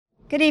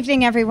Good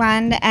evening,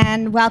 everyone,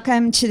 and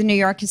welcome to the New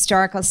York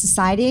Historical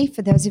Society.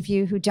 For those of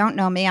you who don't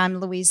know me, I'm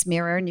Louise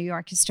Mirror, New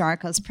York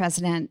Historical's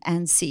president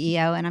and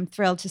CEO, and I'm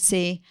thrilled to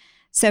see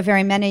so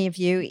very many of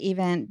you,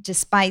 even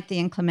despite the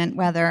inclement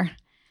weather,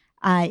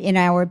 in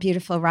our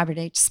beautiful Robert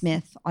H.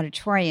 Smith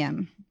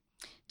Auditorium.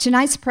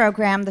 Tonight's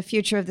program, The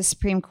Future of the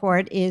Supreme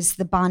Court, is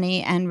the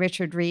Bonnie and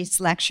Richard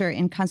Reese Lecture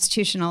in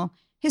Constitutional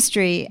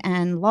History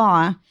and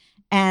Law,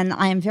 and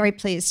I am very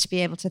pleased to be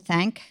able to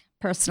thank,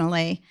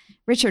 personally,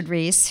 Richard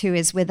Reese, who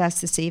is with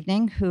us this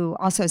evening, who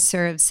also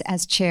serves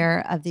as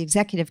chair of the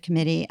Executive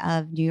Committee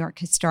of New York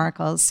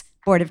Historical's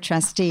Board of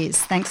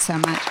Trustees. Thanks so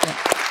much, Rick.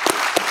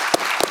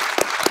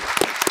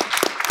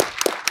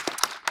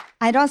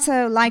 I'd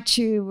also like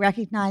to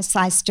recognize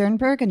Cy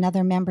Sternberg,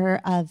 another member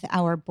of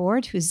our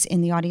board who's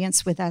in the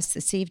audience with us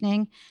this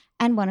evening,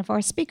 and one of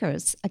our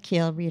speakers,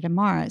 Akil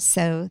Reed-Amar.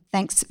 So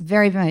thanks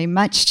very, very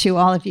much to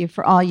all of you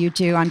for all you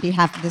do on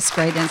behalf of this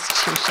great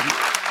institution.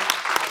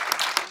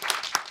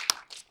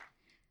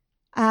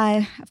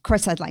 Of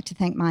course, I'd like to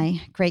thank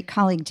my great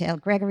colleague, Dale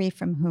Gregory,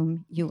 from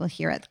whom you will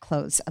hear at the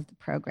close of the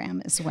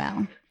program as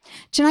well.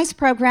 Tonight's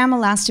program will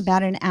last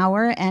about an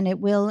hour, and it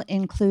will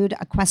include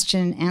a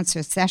question and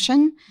answer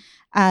session.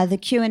 The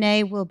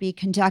Q&A will be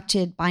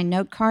conducted by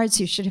note cards.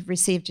 You should have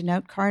received a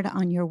note card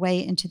on your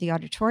way into the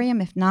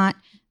auditorium. If not,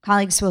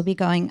 colleagues will be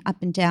going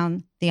up and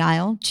down the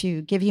aisle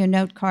to give you a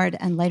note card,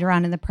 and later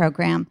on in the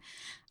program,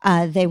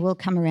 they will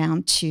come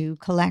around to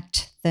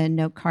collect the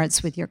note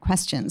cards with your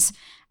questions.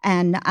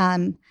 And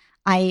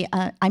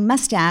I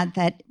must add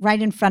that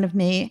right in front of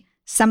me,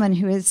 someone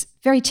who is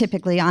very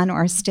typically on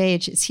our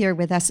stage is here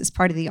with us as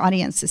part of the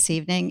audience this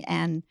evening,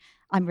 and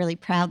I'm really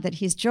proud that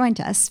he's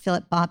joined us,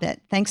 Philip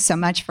Bobbitt. Thanks so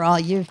much for all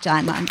you've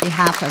done on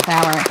behalf of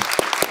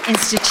our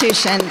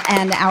institution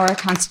and our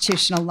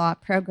constitutional law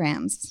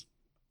programs.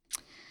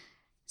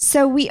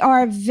 So we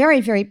are very,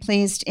 very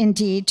pleased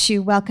indeed to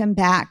welcome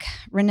back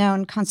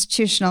renowned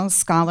constitutional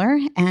scholar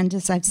and,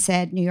 as I've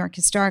said, New York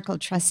Historical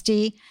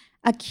Trustee,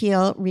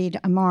 Akil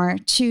Reed-Amar,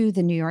 to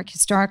the New York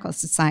Historical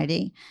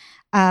Society.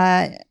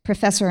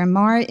 Professor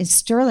Amar is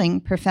Sterling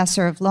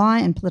Professor of Law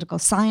and Political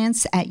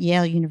Science at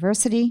Yale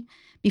University.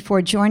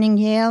 Before joining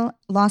Yale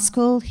Law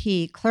School,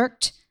 he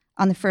clerked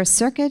on the First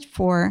Circuit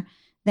for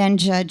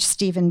then-Judge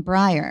Stephen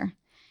Breyer.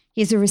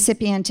 He's a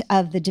recipient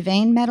of the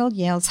Devane Medal,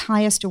 Yale's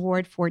highest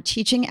award for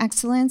teaching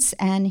excellence,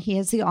 and he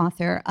is the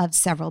author of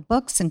several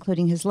books,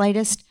 including his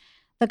latest,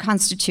 The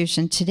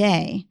Constitution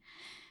Today.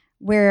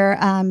 We're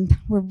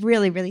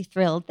really, really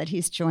thrilled that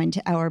he's joined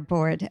our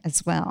board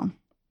as well.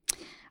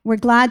 We're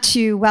glad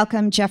to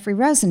welcome Jeffrey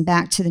Rosen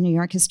back to the New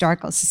York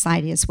Historical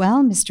Society as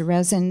well. Mr.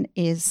 Rosen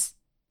is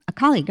a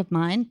colleague of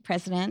mine,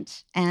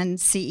 president and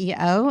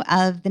CEO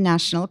of the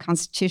National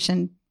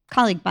Constitution,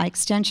 colleague by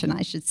extension,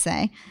 I should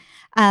say,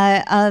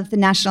 of the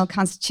National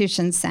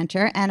Constitution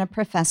Center and a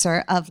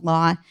professor of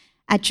law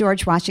at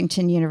George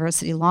Washington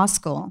University Law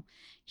School.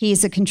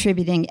 He's a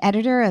contributing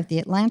editor of The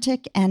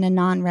Atlantic and a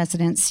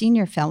non-resident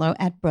senior fellow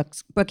at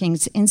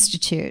Brookings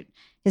Institute.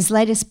 His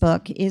latest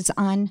book is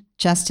on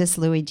Justice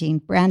Louis Dean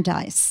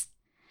Brandeis.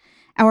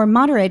 Our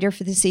moderator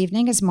for this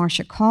evening is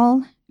Marcia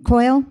Coyle,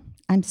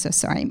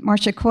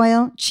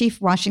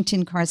 Chief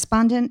Washington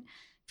Correspondent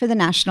for the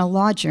National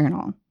Law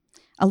Journal.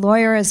 A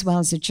lawyer as well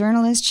as a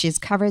journalist, she has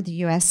covered the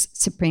U.S.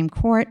 Supreme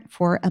Court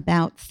for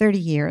about 30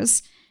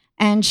 years,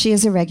 and she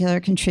is a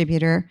regular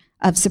contributor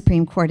of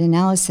Supreme Court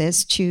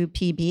analysis to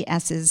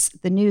PBS's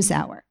The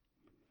NewsHour.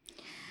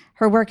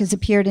 Her work has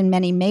appeared in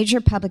many major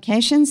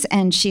publications,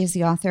 and she is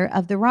the author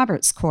of The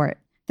Roberts Court,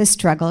 The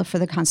Struggle for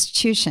the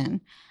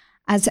Constitution.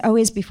 As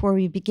always, before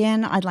we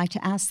begin, I'd like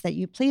to ask that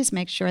you please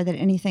make sure that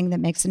anything that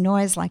makes a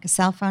noise like a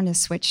cell phone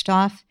is switched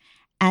off.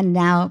 And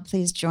now,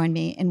 please join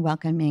me in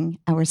welcoming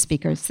our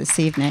speakers this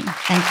evening.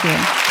 Thank you.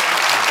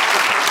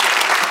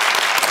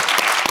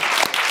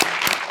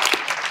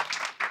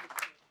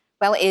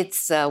 Well,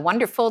 it's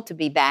wonderful to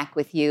be back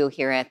with you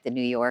here at the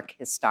New York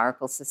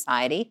Historical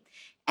Society.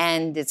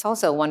 And it's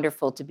also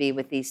wonderful to be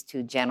with these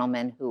two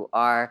gentlemen who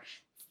are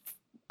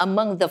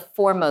among the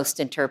foremost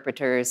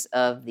interpreters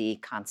of the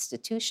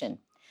Constitution.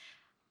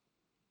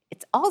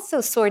 It's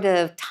also sort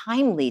of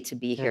timely to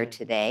be here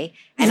today.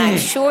 And I'm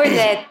sure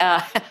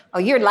that, oh,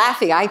 you're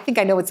laughing. I think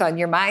I know what's on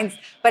your minds,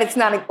 but it's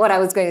not what I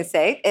was going to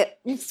say,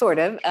 sort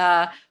of.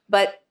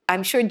 But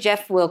I'm sure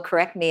Jeff will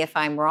correct me if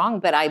I'm wrong,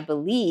 but I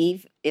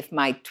believe, if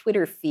my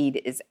Twitter feed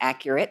is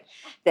accurate,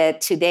 that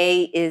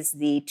today is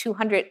the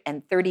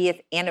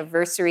 230th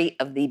anniversary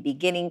of the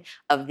beginning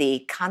of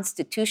the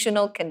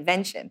Constitutional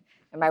Convention.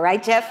 Am I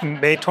right, Jeff?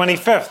 May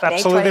 25th,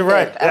 absolutely May 25th.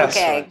 Right. Yes.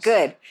 Okay,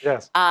 good.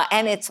 Yes.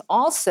 And it's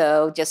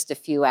also, just a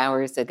few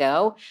hours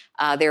ago,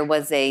 there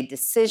was a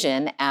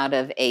decision out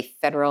of a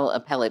federal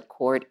appellate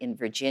court in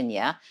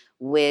Virginia,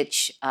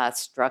 which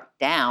struck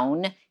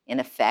down, in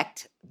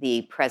effect,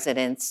 the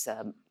president's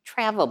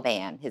travel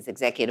ban, his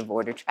executive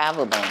order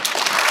travel ban.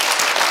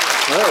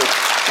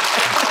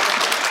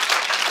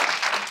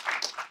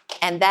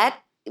 And that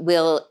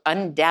will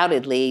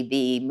undoubtedly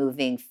be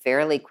moving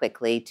fairly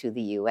quickly to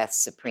the U.S.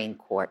 Supreme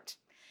Court.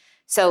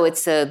 So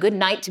it's a good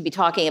night to be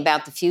talking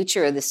about the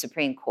future of the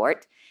Supreme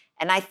Court.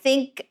 And I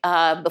think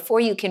before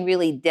you can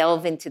really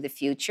delve into the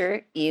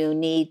future, you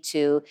need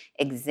to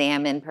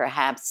examine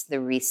perhaps the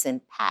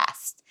recent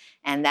past.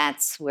 And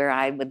that's where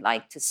I would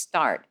like to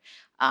start.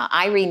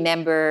 I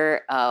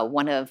remember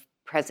one of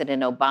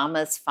President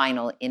Obama's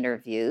final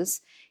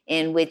interviews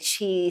in which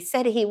he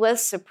said he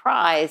was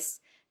surprised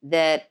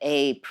that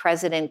a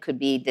president could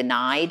be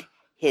denied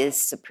his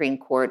Supreme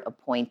Court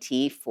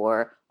appointee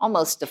for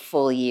almost a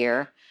full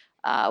year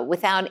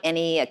without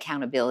any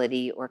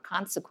accountability or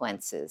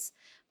consequences.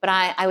 But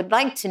I would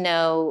like to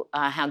know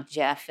how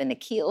Jeff and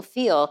Akhil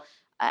feel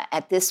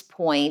at this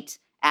point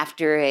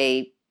after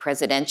a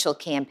presidential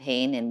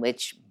campaign in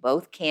which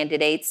both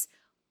candidates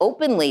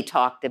openly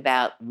talked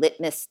about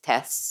litmus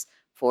tests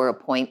for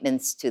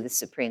appointments to the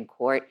Supreme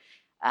Court.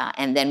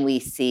 And then we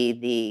see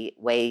the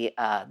way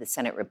the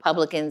Senate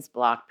Republicans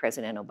blocked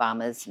President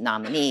Obama's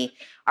nominee.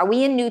 Are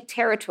we in new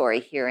territory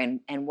here?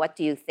 And what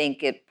do you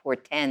think it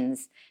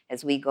portends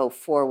as we go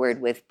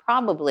forward with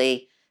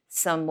probably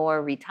some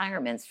more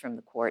retirements from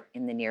the court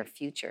in the near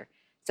future?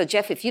 So,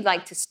 Jeff, if you'd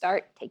like to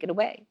start, take it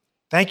away.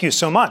 Thank you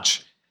so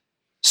much.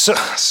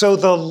 So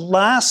the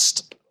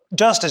last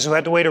justice who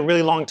had to wait a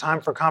really long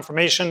time for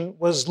confirmation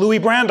was Louis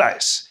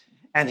Brandeis.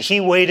 And he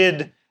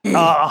waited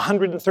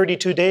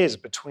 132 days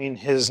between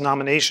his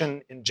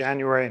nomination in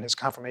January and his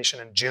confirmation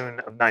in June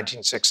of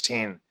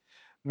 1916.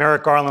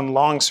 Merrick Garland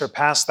long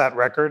surpassed that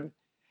record.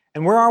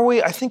 And where are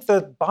we? I think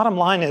the bottom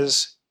line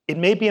is it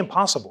may be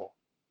impossible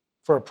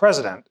for a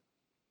president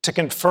to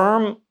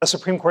confirm a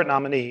Supreme Court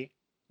nominee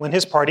when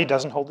his party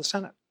doesn't hold the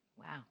Senate.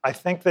 Wow. I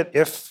think that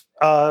if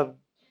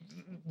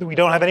we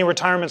don't have any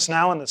retirements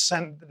now and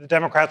the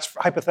Democrats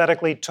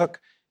hypothetically took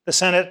the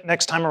Senate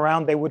next time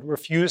around, they would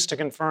refuse to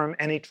confirm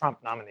any Trump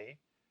nominee,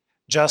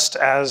 just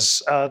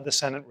as the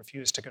Senate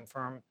refused to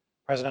confirm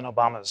President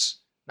Obama's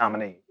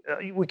nominee.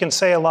 We can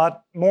say a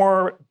lot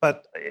more,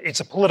 but it's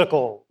a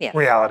political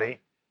reality.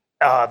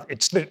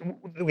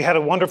 We had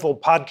a wonderful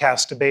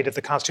podcast debate at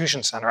the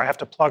Constitution Center. I have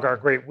to plug our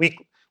great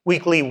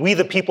weekly We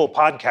the People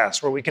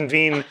podcast, where we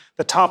convene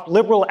the top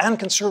liberal and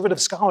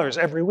conservative scholars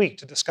every week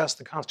to discuss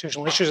the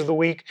constitutional issues of the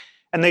week.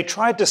 And they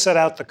tried to set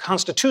out the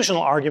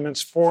constitutional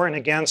arguments for and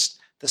against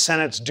the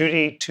Senate's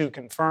duty to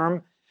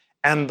confirm.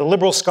 And the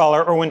liberal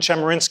scholar Erwin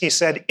Chemerinsky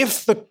said,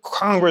 if the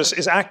Congress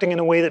is acting in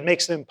a way that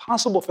makes it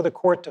impossible for the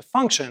court to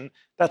function,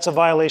 that's a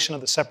violation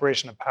of the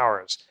separation of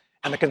powers.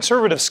 And the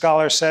conservative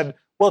scholar said,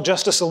 well,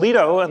 Justice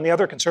Alito and the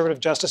other conservative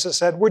justices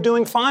said, we're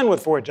doing fine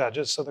with 4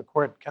 judges so the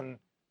court can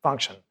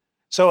function.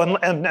 So,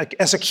 and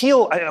as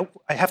Akhil,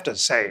 I have to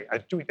say,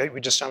 we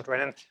just jumped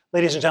right in.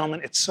 Ladies and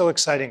gentlemen, it's so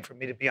exciting for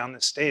me to be on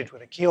this stage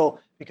with Akhil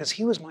because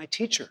he was my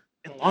teacher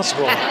in law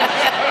school.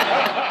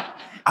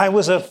 I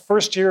was a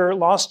first-year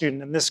law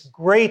student, and this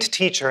great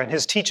teacher, and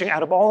his teaching,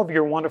 out of all of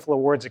your wonderful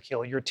awards,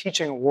 Akhil, your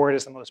teaching award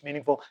is the most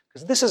meaningful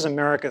because this is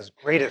America's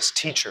greatest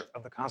teacher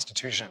of the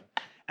Constitution.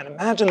 And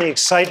imagine the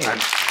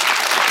excitement.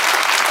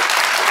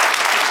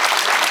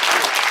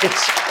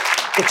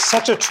 It's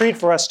such a treat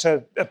for us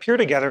to appear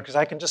together because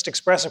I can just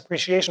express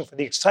appreciation for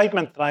the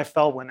excitement that I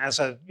felt when, as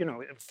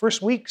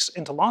first weeks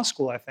into law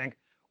school, I think,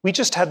 we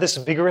just had this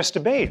vigorous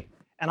debate.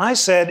 And I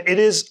said, it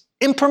is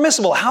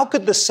impermissible. How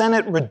could the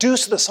Senate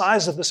reduce the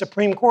size of the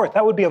Supreme Court?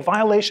 That would be a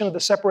violation of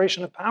the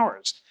separation of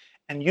powers.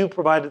 And you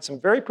provided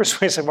some very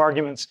persuasive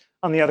arguments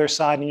on the other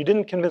side, and you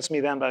didn't convince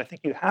me then, but I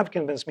think you have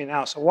convinced me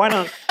now. So why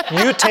don't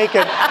you take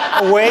it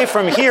away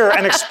from here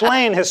and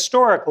explain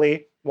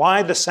historically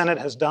why the Senate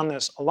has done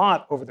this a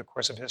lot over the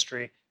course of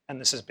history, and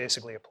this is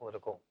basically a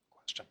political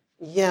question.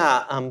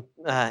 Yeah,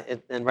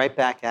 and right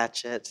back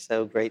at you. It's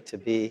so great to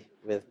be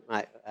with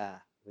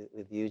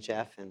you,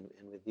 Jeff, and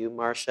with you,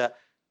 Marcia.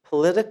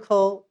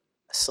 Political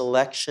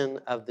selection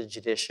of the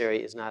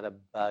judiciary is not a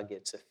bug,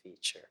 it's a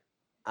feature.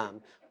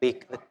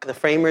 The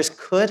framers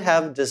could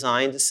have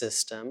designed a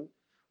system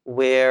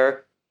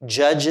where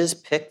judges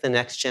pick the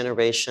next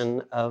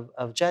generation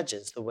of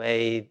judges, the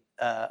way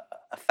a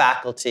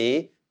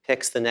faculty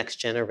picks the next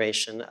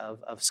generation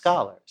of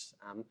scholars,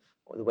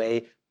 or the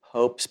way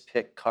popes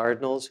pick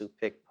cardinals, who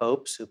pick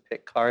popes, who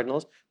pick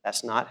cardinals.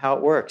 That's not how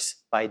it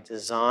works. By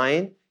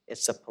design,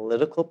 it's a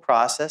political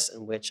process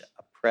in which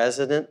a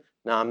president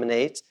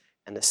nominates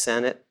and the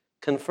Senate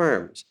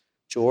confirms.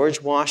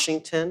 George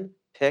Washington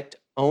picked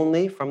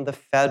only from the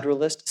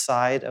Federalist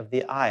side of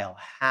the aisle.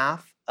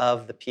 Half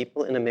of the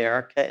people in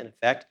America, in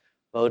effect,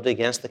 voted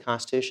against the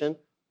Constitution.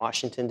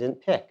 Washington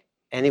didn't pick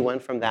anyone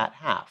from that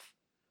half.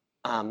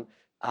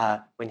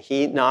 When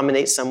he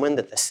nominates someone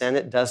that the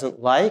Senate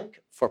doesn't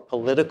like for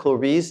political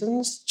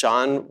reasons,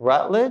 John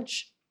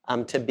Rutledge,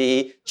 to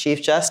be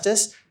Chief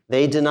Justice,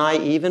 they deny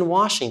even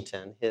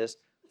Washington his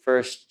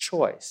first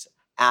choice.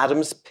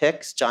 Adams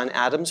picks John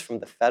Adams from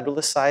the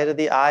Federalist side of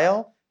the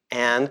aisle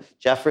and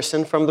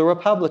Jefferson from the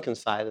Republican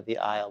side of the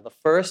aisle. The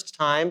first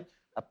time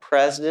a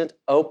president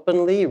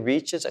openly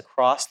reaches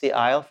across the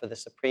aisle for the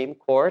Supreme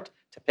Court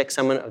to pick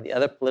someone of the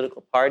other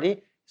political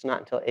party is not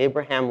until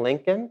Abraham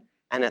Lincoln.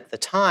 And at the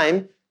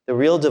time, the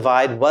real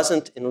divide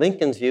wasn't, in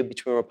Lincoln's view,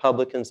 between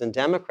Republicans and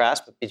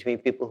Democrats, but between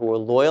people who were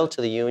loyal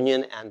to the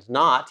Union and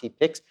not. He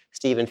picks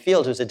Stephen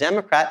Field, who's a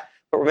Democrat,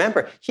 but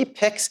remember, he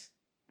picks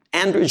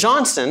Andrew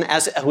Johnson,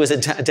 who is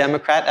a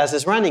Democrat, as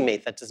his running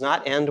mate. That does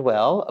not end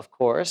well, of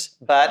course,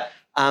 but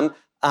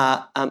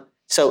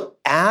so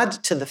add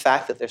to the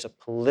fact that there's a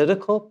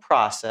political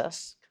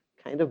process,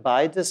 kind of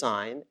by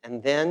design,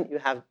 and then you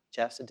have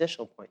Jeff's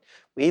additional point.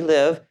 We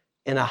live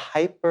in a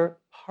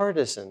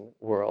hyper-partisan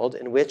world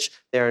in which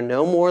there are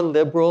no more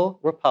liberal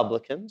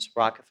Republicans,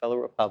 Rockefeller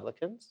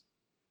Republicans.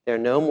 There are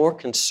no more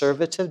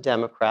conservative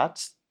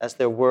Democrats, as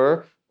there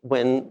were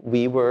when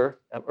we were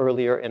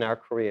earlier in our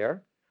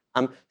career.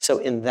 So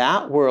in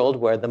that world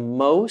where the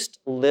most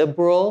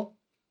liberal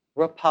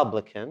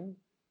Republican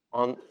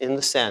in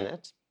the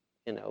Senate,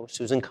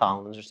 Susan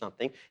Collins or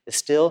something, is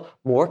still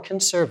more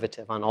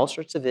conservative on all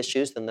sorts of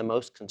issues than the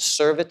most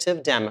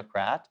conservative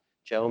Democrat,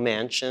 Joe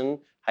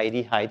Manchin,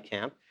 Heidi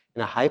Heitkamp.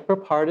 In a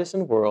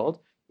hyper-partisan world,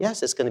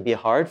 yes, it's going to be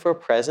hard for a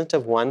president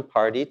of one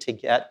party to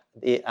get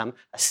a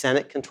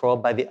Senate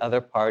controlled by the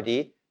other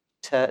party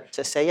to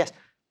say yes.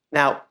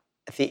 Now,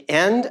 at the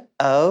end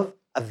of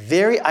a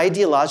very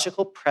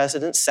ideological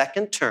president's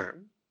second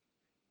term,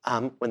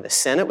 when the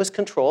Senate was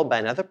controlled by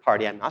another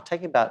party, I'm not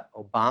talking about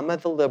Obama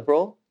the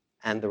liberal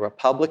and the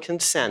Republican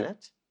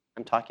Senate,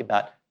 I'm talking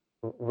about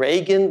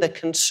Reagan the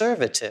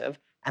conservative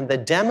and the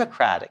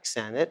Democratic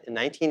Senate in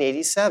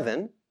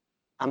 1987,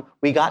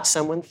 we got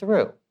someone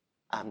through.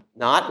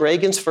 Not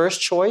Reagan's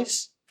first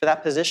choice for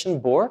that position,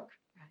 Bork,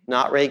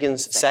 not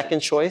Reagan's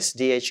second choice,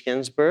 D.H.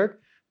 Ginsburg,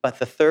 but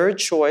the third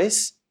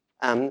choice,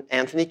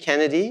 Anthony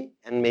Kennedy,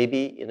 and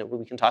maybe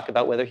we can talk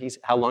about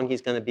how long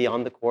he's going to be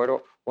on the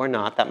court or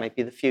not. That might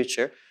be the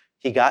future.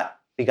 We got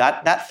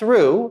that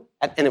through,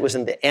 and it was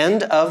in the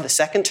end of the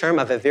second term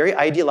of a very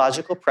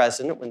ideological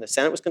president when the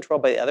Senate was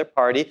controlled by the other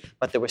party,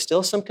 but there were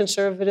still some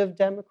conservative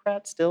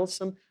Democrats, still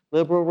some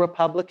liberal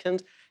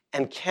Republicans,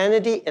 and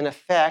Kennedy, in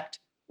effect,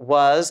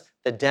 was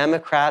the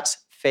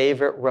Democrats'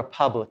 favorite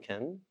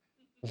Republican,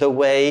 the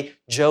way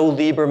Joe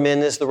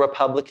Lieberman is the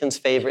Republicans'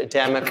 favorite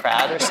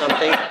Democrat or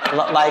something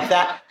like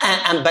that.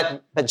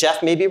 But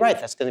Jeff may be right.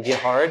 That's going to be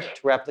hard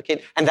to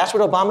replicate. And that's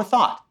what Obama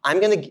thought. I'm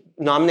going to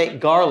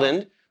nominate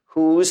Garland,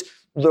 who's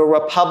the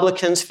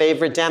Republicans'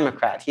 favorite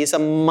Democrat. He's a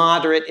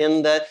moderate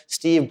in the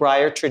Steve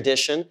Breyer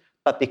tradition.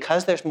 But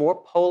because there's more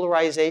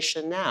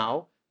polarization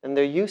now than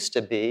there used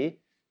to be,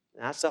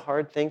 that's a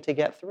hard thing to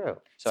get through.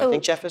 So I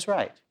think Jeff is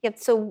right. Yeah,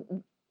 so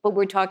but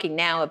we're talking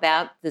now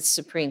about the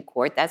Supreme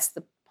Court. That's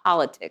the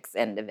politics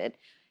end of it.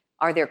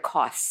 Are there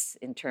costs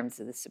in terms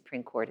of the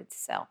Supreme Court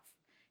itself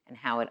and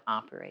how it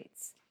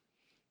operates?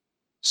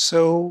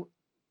 So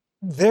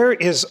there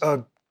is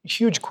a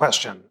huge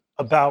question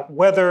about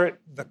whether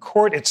the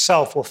court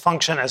itself will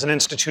function as an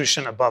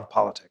institution above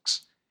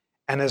politics.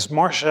 And as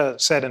Marcia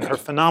said in her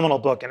phenomenal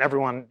book, and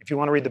everyone, if you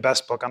want to read the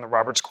best book on the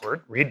Roberts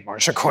Court, read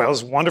Marcia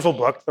Coyle's wonderful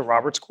book, The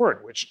Roberts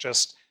Court, which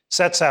just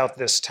sets out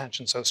this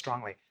tension so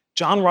strongly.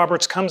 John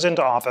Roberts comes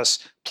into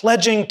office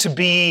pledging to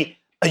be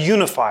a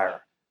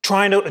unifier,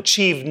 trying to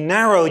achieve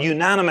narrow,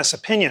 unanimous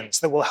opinions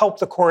that will help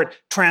the court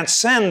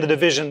transcend the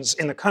divisions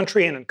in the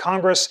country and in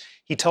Congress.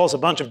 He tells a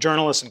bunch of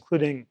journalists,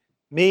 including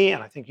me,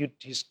 and I think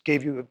he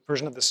gave you a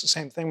version of this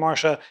same thing,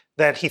 Marcia,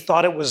 that he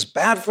thought it was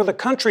bad for the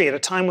country at a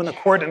time when the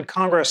court and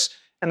Congress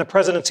and the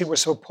presidency were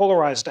so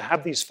polarized to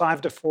have these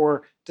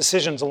 5-4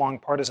 decisions along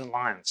partisan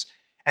lines.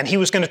 And he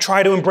was going to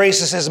try to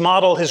embrace as his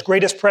model his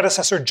greatest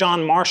predecessor,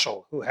 John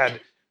Marshall, who had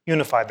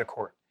unified the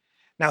court.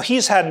 Now,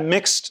 he's had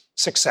mixed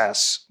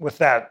success with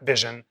that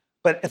vision,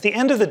 but at the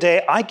end of the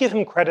day, I give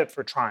him credit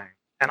for trying.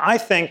 And I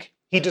think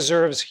he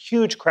deserves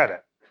huge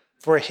credit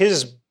for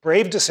his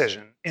brave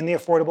decision in the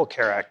Affordable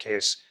Care Act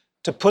case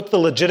to put the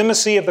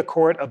legitimacy of the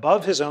court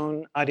above his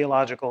own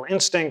ideological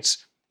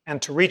instincts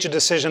and to reach a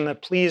decision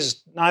that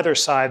pleased neither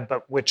side,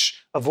 but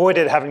which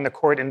avoided having the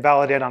court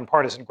invalidate on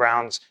partisan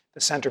grounds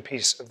the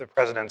centerpiece of the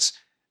president's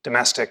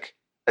domestic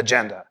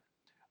agenda.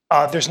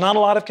 There's not a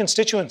lot of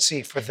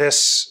constituency for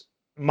this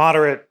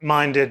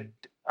moderate-minded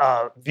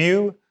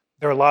view.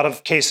 There are a lot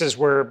of cases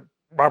where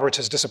Roberts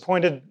has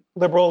disappointed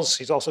liberals.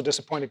 He's also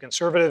disappointed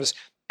conservatives.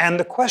 And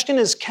the question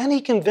is, can he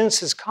convince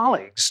his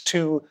colleagues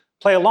to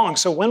play along?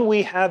 So when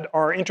we had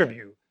our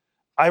interview,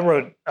 I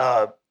wrote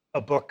a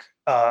book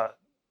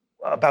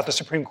about the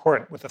Supreme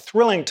Court with a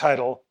thrilling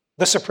title,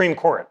 The Supreme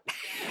Court.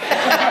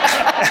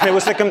 And it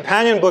was the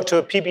companion book to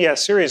a PBS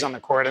series on the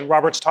court. And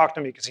Roberts talked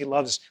to me because he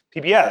loves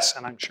PBS,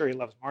 and I'm sure he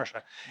loves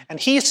Marcia. And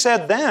he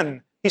said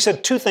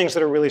two things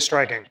that are really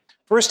striking.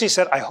 First, he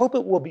said, I hope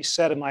it will be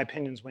said in my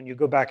opinions when you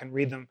go back and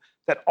read them,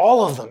 that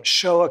all of them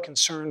show a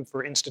concern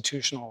for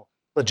institutional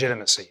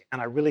legitimacy.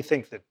 And I really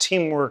think that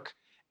teamwork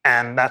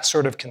and that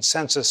sort of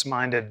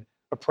consensus-minded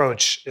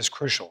approach is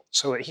crucial.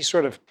 So he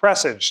sort of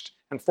presaged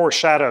and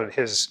foreshadowed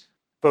his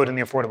vote in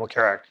the Affordable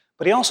Care Act.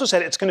 But he also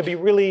said it's going to be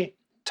really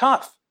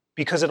tough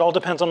because it all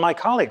depends on my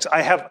colleagues.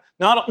 I have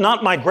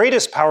not my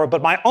greatest power,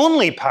 but my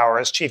only power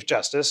as Chief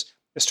Justice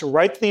is to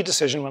write the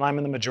decision when I'm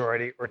in the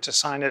majority or to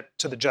sign it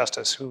to the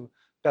justice who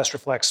best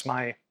reflects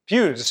my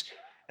views.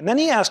 And then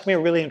he asked me a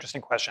really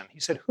interesting question. He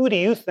said, who do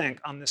you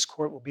think on this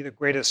court will be the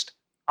greatest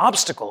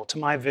obstacle to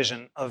my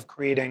vision of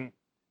creating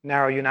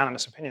narrow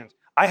unanimous opinions?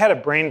 I had a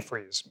brain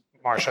freeze,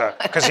 Marcia,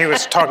 because he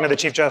was talking to the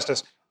Chief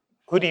Justice.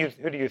 Who do you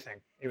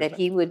think?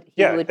 He would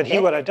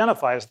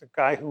identify as the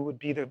guy who would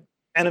be the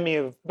enemy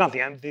of, not the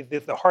enemy,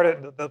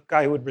 the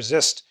guy who would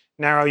resist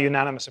narrow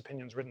unanimous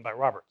opinions written by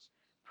Roberts.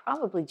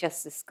 Probably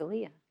Justice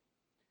Scalia.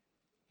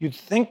 You'd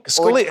think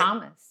Scalia. Or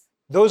Thomas.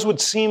 Those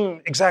would seem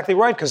exactly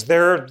right, because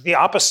they're the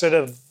opposite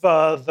of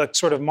the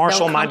sort of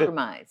Marshall-minded.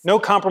 No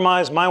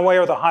compromise, my way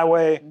or the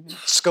highway. Mm-hmm.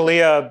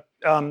 Scalia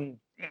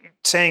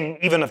saying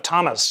even of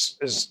Thomas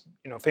is,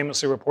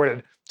 famously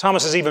reported,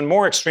 Thomas is even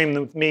more extreme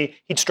than me.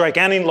 He'd strike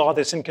any law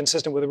that's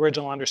inconsistent with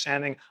original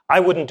understanding. I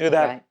wouldn't do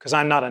that because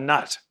I'm not a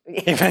nut.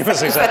 He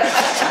famously said,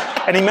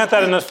 and he meant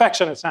that in an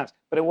affectionate sense.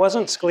 But it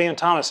wasn't Scalia and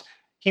Thomas.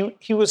 I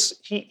think he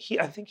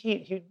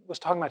was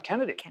talking about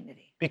Kennedy.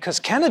 Because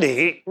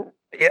Kennedy,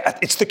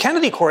 it's the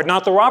Kennedy court,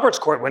 not the Roberts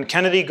court. When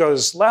Kennedy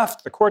goes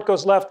left, the court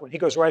goes left. When he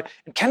goes right,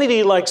 and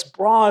Kennedy likes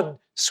broad,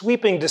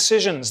 sweeping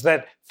decisions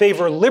that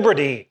favor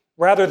liberty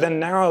rather than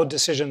narrow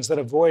decisions that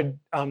avoid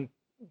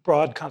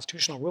broad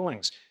constitutional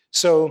rulings.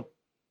 So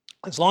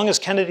as long as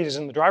Kennedy is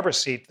in the driver's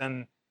seat,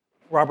 then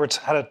Roberts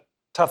had a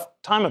tough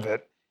time of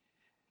it.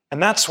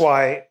 And that's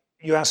why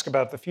you ask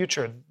about the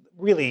future.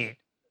 Really,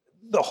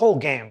 the whole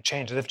game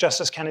changes. If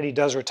Justice Kennedy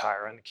does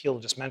retire, and Keel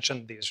just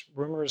mentioned these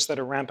rumors that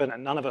are rampant,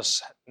 and none of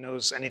us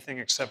knows anything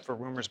except for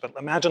rumors, but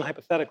imagine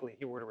hypothetically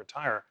he were to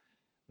retire,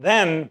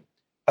 then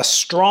a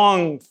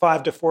strong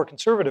 5-4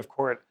 conservative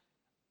court,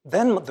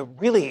 then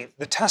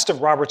the test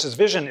of Roberts'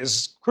 vision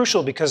is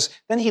crucial, because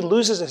then he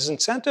loses his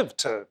incentive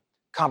to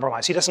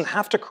compromise. He doesn't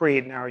have to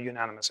create narrow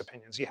unanimous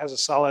opinions. He has a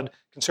solid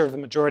conservative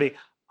majority.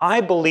 I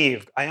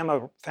am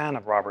a fan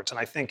of Roberts, and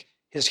I think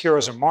his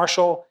heroes are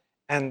Marshall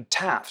and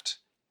Taft.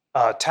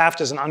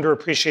 Taft is an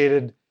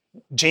underappreciated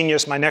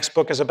genius. My next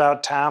book is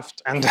about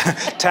Taft, and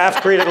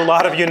Taft created a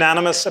lot of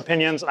unanimous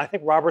opinions. I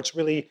think Roberts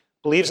really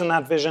believes in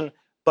that vision,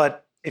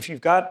 but if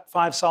you've got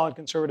 5 solid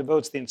conservative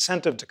votes, the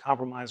incentive to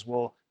compromise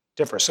will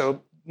differ.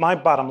 So my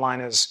bottom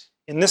line is,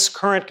 in this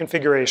current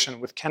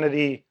configuration with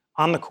Kennedy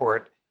on the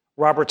court,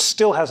 Roberts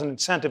still has an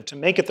incentive to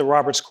make it the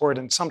Roberts court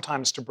and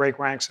sometimes to break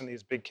ranks in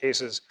these big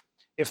cases.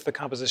 If the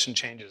composition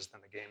changes,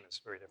 then the game is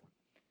very different.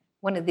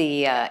 One of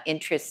the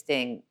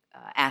interesting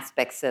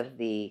aspects of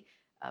the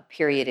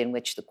period in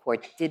which the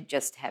court did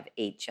just have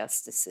 8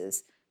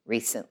 justices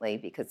recently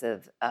because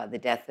of the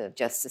death of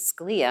Justice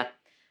Scalia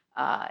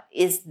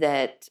is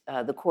that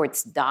the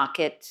court's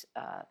docket,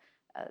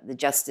 the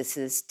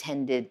justices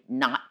tended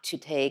not to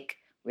take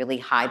really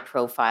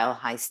high-profile,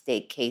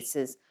 high-stake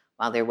cases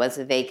while there was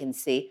a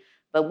vacancy.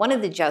 But one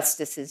of the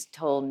justices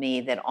told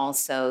me that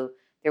also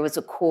there was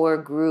a core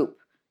group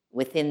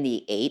within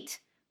the 8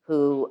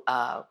 who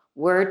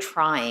were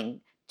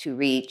trying to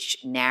reach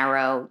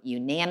narrow,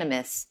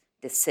 unanimous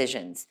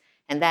decisions.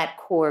 And that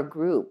core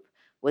group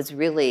was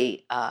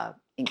really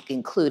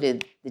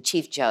included the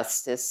Chief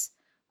Justice,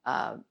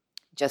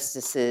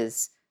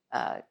 Justices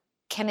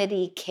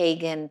Kennedy,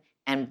 Kagan,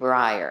 and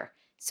Breyer.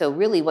 So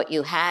really what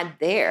you had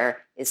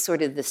there is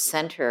sort of the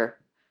center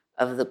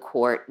of the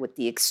court, with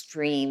the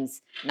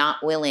extremes not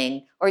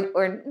willing,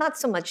 or not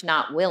so much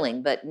not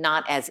willing, but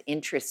not as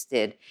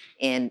interested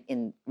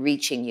in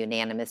reaching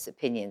unanimous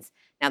opinions.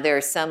 Now, there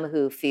are some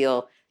who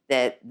feel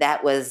that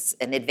that was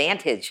an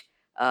advantage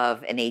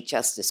of an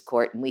 8-justice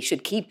court, and we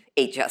should keep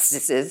 8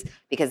 justices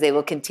because they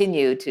will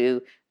continue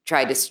to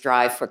try to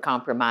strive for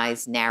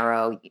compromise,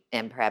 narrow,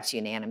 and perhaps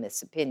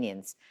unanimous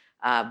opinions.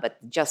 But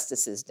the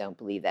justices don't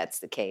believe that's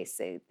the case.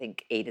 They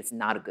think 8 is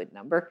not a good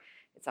number.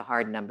 It's a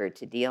hard number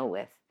to deal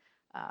with.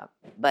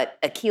 But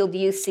Akil, do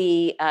you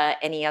see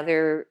any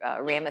other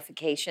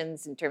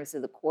ramifications in terms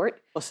of the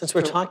court? Well, since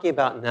we're talking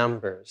about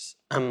numbers,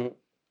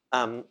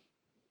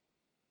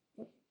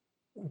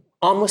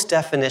 almost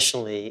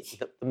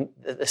definitionally,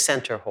 the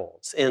center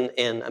holds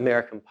in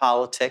American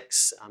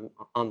politics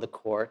on the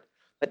court,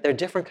 but there are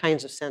different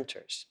kinds of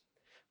centers.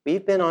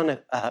 We've been on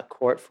a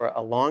court for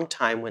a long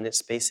time when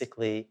it's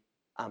basically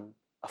a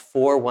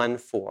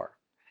 4-1-4.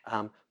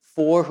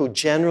 4 who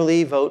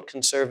generally vote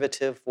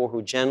conservative, 4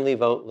 who generally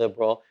vote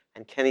liberal,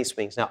 and Kenny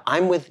swings. Now,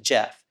 I'm with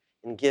Jeff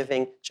in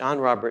giving John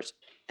Roberts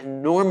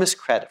enormous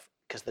credit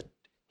because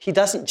he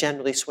doesn't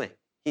generally swing.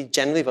 He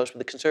generally votes for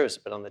the conservatives,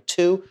 but on the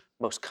 2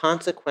 most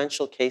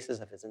consequential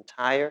cases of his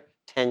entire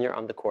tenure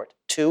on the court,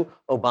 2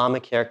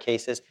 Obamacare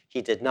cases,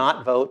 he did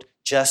not vote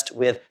just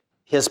with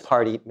his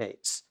party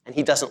mates. And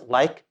he doesn't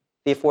like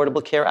the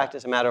Affordable Care Act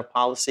as a matter of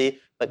policy,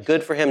 but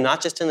good for him,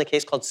 not just in the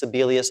case called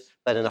Sebelius,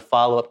 but in a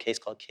follow-up case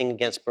called King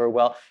against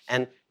Burwell.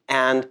 And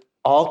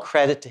all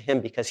credit to him,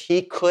 because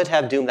he could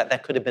have doomed that.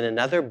 That could have been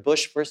another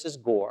Bush versus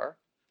Gore,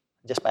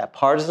 just by a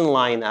partisan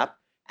lineup,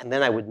 and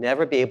then I would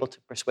never be able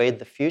to persuade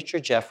the future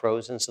Jeff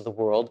Rosens of the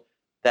world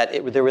that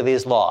there really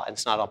is law and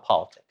it's not all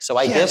politics. So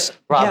I give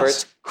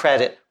Roberts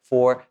credit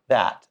for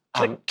that.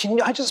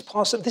 Can I just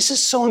pause? This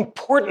is so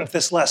important,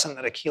 this lesson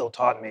that Akil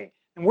taught me.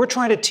 And we're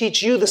trying to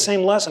teach you the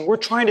same lesson. We're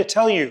trying to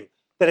tell you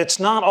that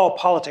it's not all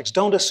politics.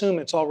 Don't assume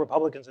it's all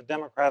Republicans and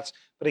Democrats.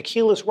 But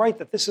Akhil is right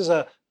that this is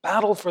a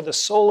battle for the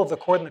soul of the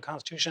court and the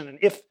Constitution. And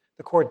if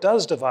the court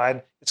does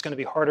divide, it's going to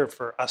be harder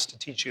for us to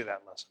teach you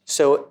that lesson.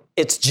 So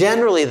it's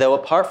generally, though,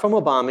 apart from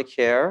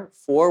Obamacare,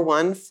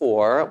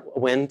 4-1-4,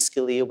 when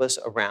Scalia was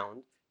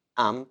around,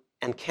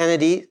 and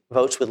Kennedy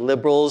votes with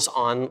liberals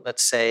on,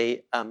 let's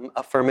say,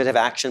 affirmative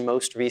action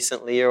most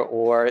recently,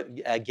 or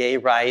gay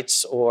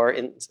rights, or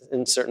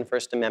in certain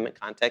First Amendment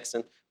contexts,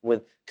 and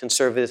with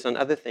conservatives on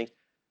other things.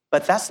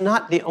 But that's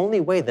not the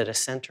only way that a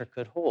center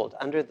could hold.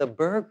 Under the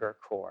Burger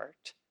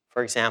Court,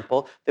 for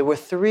example, there were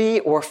 3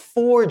 or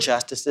 4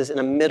 justices in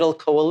a middle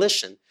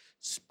coalition: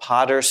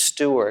 Potter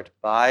Stewart,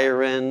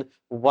 Byron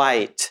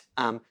White,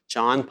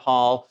 John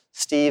Paul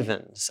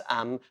Stevens,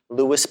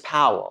 Lewis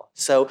Powell.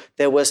 So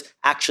there was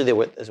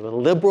a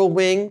liberal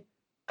wing,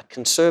 a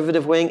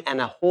conservative wing,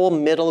 and a whole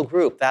middle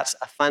group. That's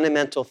a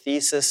fundamental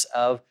thesis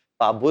of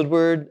Bob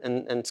Woodward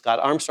and Scott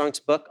Armstrong's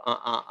book,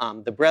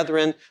 The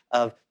Brethren,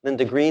 of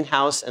Linda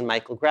Greenhouse and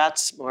Michael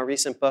Gratz's more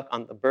recent book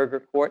on the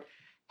Burger Court.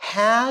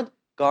 Had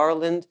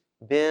Garland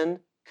been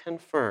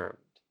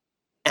confirmed,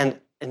 and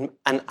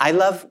I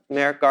love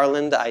Merrick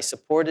Garland, I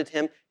supported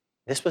him,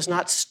 this was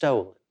not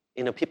stolen.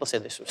 People say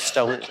this was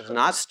stolen. It was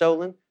not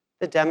stolen.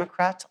 The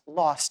Democrats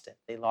lost it.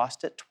 They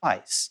lost it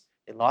twice.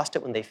 They lost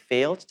it when they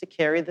failed to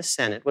carry the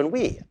Senate. When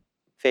we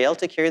failed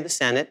to carry the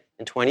Senate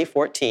in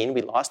 2014,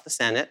 we lost the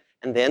Senate,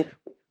 and then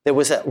there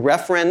was a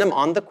referendum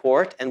on the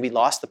court, and we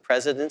lost the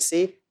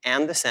presidency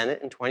and the Senate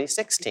in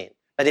 2016.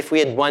 But if we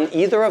had won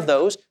either of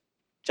those,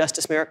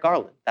 Justice Merrick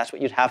Garland, that's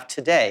what you'd have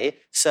today.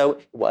 So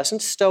it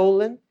wasn't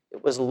stolen.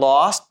 It was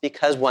lost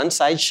because one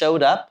side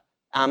showed up,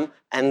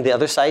 and the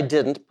other side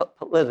didn't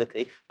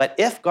politically. But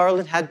if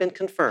Garland had been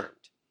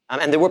confirmed,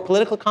 and there were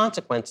political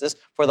consequences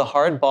for the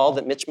hardball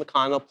that Mitch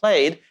McConnell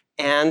played,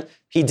 and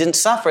he didn't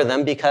suffer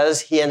them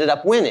because he ended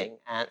up winning.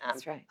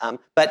 That's right.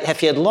 But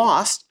if he had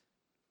lost,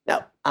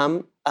 now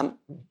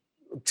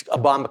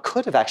Obama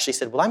could have actually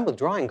said, "Well, I'm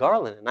withdrawing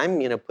Garland, and I'm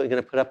going to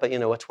put up a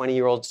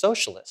 20-year-old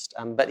socialist."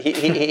 But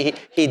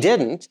he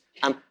didn't.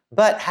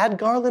 But had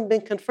Garland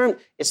been confirmed,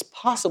 it's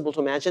possible to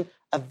imagine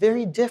a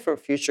very different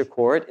future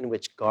court in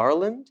which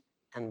Garland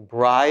and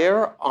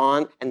Breyer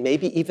and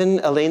maybe even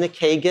Elena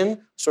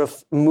Kagan sort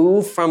of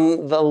move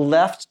from the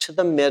left to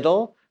the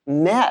middle,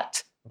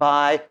 met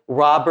by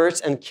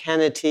Roberts and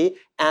Kennedy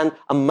and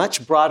a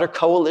much broader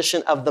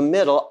coalition of the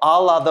middle,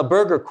 a la the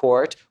Burger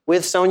Court,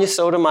 with Sonia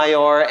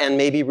Sotomayor and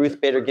maybe Ruth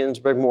Bader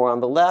Ginsburg more on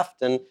the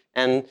left, and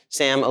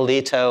Sam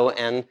Alito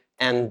and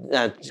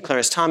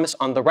Clarence Thomas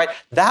on the right.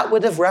 That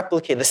would have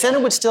replicated. The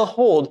center would still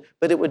hold,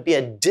 but it would be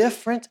a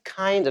different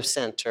kind of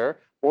center,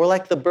 more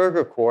like the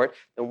Burger Court,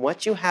 than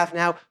what you have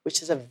now,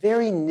 which is a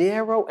very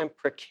narrow and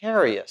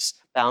precarious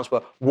balance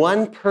where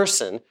one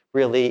person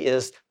really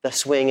is the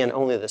swing and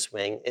only the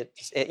swing.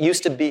 It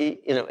used to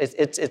be,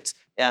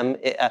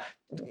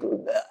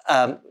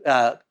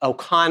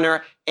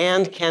 O'Connor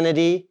and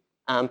Kennedy.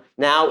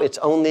 Now it's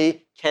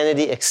only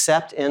Kennedy,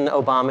 except in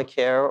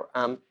Obamacare.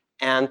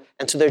 And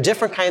so there are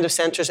different kinds of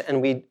centers,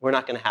 and we're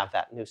not going to have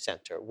that new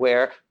center,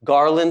 where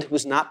Garland,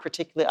 who's not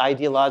particularly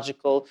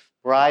ideological,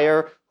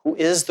 Breyer, who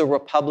is the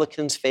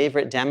Republicans'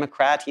 favorite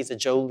Democrat, he's a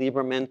Joe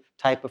Lieberman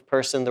type of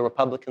person, the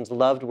Republicans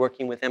loved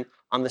working with him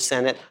on the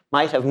Senate,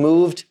 might have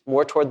moved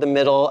more toward the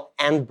middle,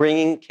 and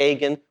bringing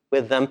Kagan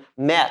with them,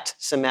 met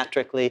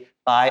symmetrically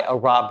by a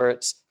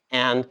Roberts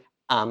and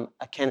a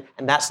Ken,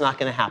 and that's not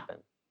going to happen.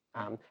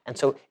 And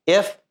so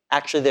if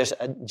actually there's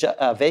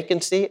a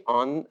vacancy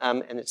on,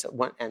 and it's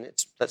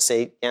let's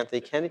say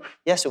Anthony Kennedy,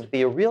 yes, it would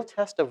be a real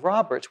test of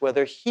Roberts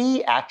whether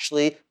he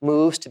actually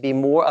moves to be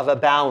more of a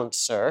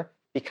balancer,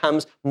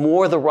 becomes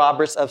more the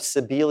Roberts of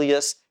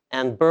Sebelius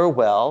and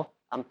Burwell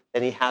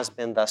than he has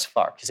been thus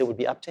far, because it would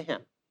be up to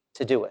him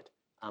to do it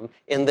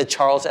in the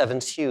Charles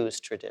Evans Hughes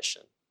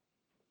tradition.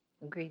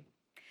 Agreed.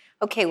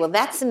 Okay, well,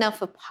 that's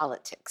enough of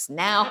politics.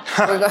 Now,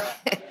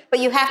 but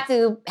you have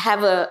to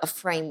have a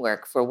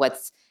framework for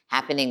what's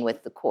happening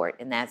with the court,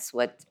 and that's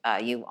what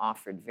you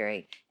offered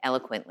very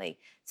eloquently.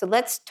 So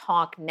let's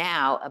talk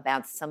now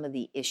about some of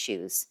the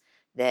issues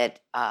that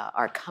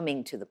are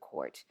coming to the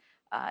court,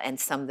 and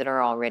some that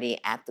are already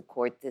at the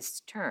court this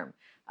term.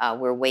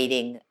 We're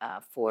waiting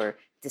for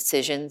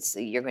decisions.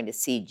 You're going to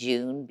see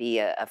June be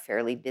a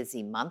fairly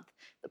busy month.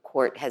 The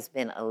court has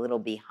been a little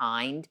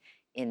behind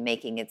in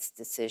making its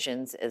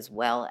decisions, as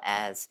well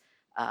as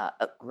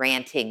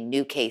granting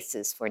new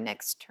cases for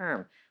next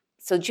term.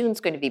 So June's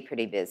going to be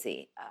pretty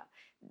busy.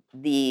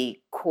 The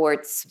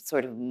court's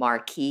sort of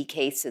marquee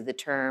case of the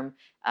term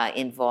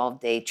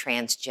involved a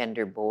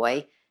transgender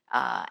boy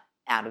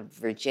out of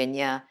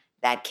Virginia.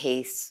 That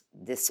case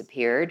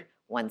disappeared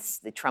once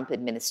the Trump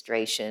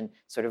administration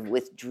sort of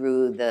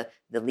withdrew the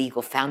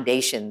legal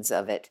foundations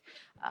of it.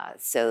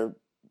 So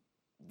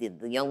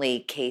the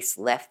only case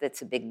left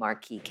that's a big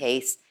marquee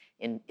case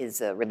is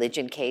a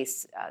religion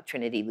case,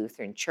 Trinity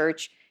Lutheran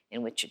Church,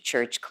 in which a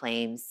church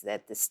claims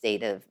that the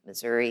state of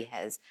Missouri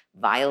has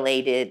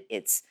violated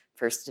its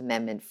First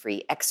Amendment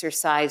free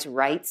exercise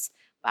rights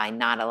by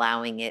not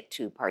allowing it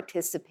to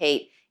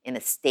participate in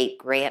a state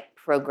grant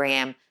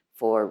program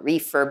for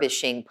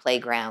refurbishing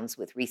playgrounds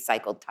with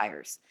recycled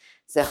tires.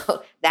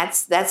 So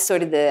that's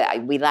sort of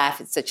we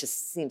laugh,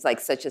 seems like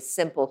such a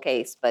simple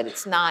case, but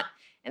it's not,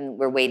 and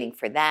we're waiting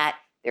for that.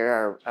 There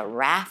are a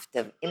raft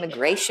of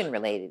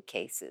immigration-related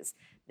cases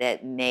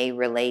that may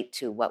relate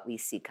to what we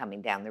see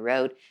coming down the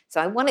road.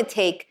 So I want to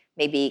take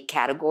maybe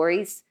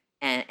categories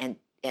and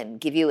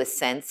give you a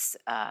sense,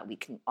 we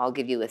can all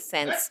give you a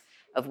sense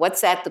of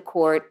what's at the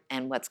court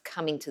and what's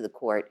coming to the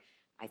court.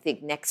 I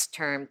think next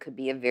term could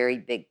be a very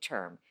big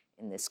term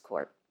in this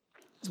court.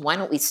 So why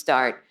don't we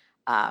start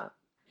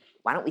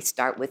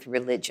with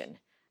religion,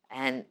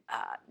 and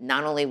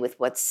not only with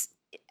what's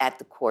at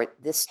the court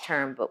this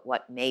term, but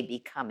what may be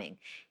coming.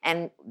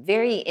 And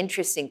very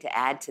interesting to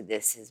add to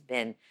this has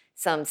been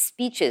some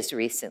speeches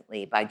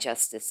recently by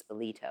Justice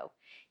Alito,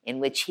 in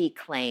which he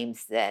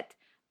claims that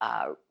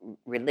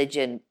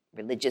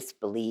religious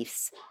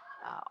beliefs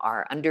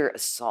are under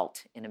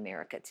assault in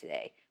America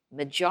today.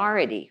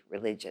 Majority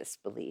religious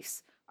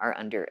beliefs are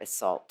under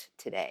assault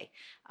today.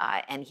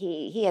 And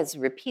he has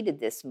repeated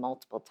this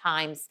multiple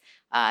times.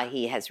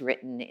 He has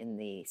written in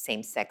the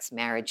same-sex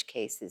marriage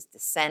case, his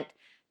dissent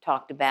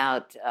talked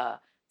about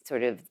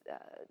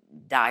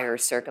dire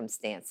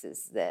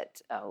circumstances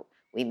that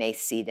we may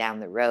see down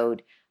the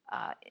road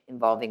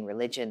involving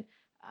religion.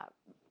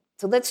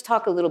 So let's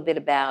talk a little bit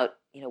about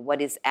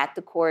what is at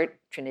the court,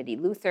 Trinity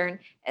Lutheran,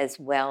 as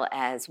well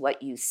as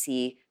what you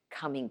see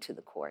coming to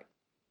the court.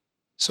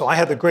 So I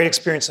had the great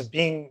experience of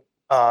being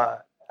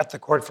at the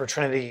court for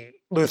Trinity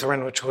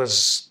Lutheran, which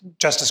was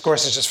Justice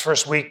Gorsuch's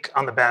first week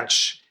on the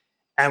bench.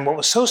 And what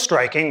was so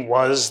striking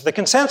was the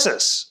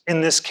consensus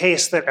in this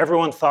case that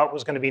everyone thought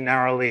was going to be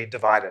narrowly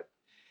divided.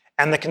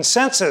 And the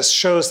consensus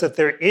shows that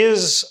there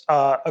is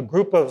a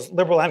group of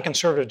liberal and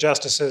conservative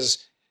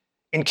justices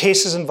in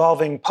cases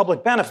involving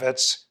public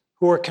benefits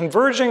who are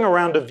converging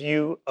around a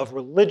view of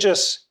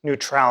religious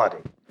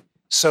neutrality.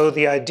 So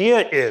the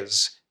idea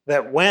is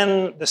that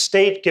when the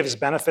state gives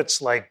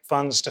benefits like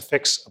funds to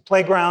fix a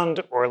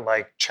playground or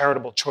like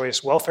charitable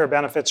choice welfare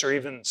benefits or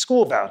even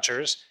school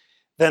vouchers,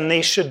 then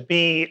they should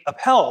be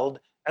upheld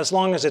as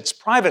long as it's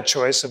private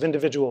choice of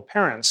individual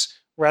parents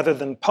rather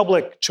than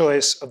public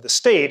choice of the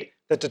state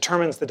that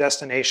determines the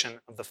destination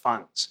of the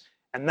funds.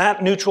 And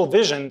that neutral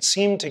vision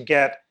seemed to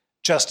get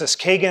Justice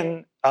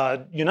Kagan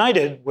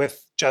united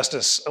with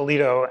Justice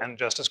Alito and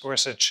Justice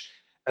Gorsuch,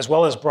 as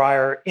well as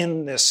Breyer,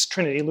 in this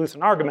Trinity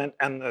Lutheran argument.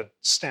 And the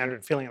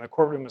standard feeling in the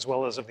courtroom, as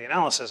well as of the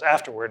analysis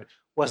afterward,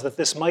 was that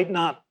this might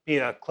not be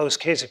a close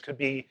case. It could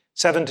be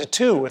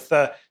 7-2 with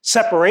the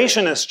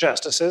separationist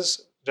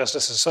justices,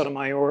 Justices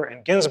Sotomayor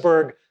and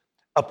Ginsburg,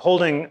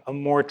 upholding a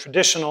more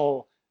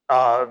traditional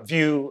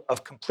view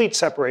of complete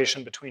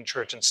separation between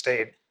church and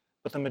state,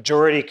 with the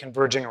majority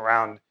converging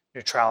around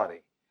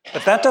neutrality.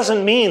 But that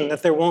doesn't mean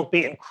that there won't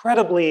be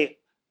incredibly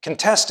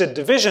contested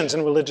divisions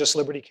in religious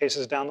liberty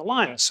cases down the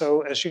line.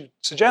 So as you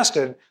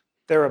suggested,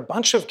 there are a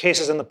bunch of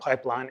cases in the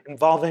pipeline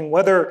involving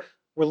whether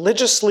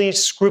religiously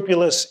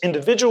scrupulous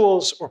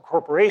individuals or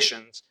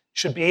corporations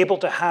should be able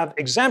to have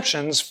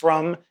exemptions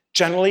from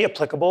generally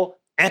applicable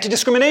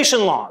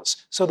anti-discrimination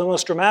laws. So the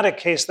most dramatic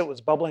case that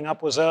was bubbling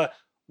up was a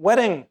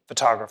wedding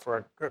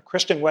photographer, a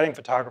Christian wedding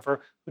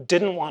photographer who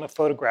didn't want to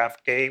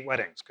photograph gay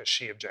weddings because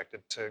she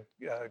objected to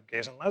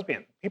gays and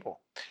lesbian people.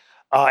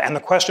 And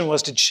the question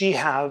was,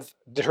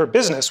 did her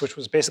business, which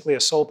was basically a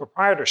sole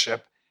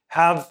proprietorship,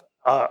 have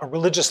a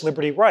religious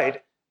liberty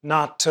right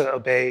not to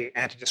obey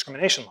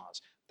anti-discrimination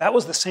laws? That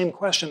was the same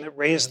question that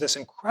raised this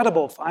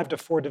incredible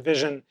 5-4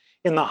 division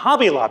in the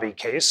Hobby Lobby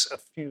case a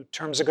few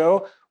terms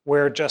ago,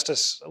 where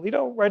Justice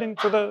Alito, writing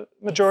for the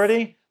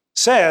majority,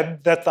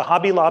 said that the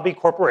Hobby Lobby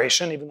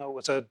corporation, even though it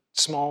was a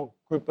small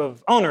group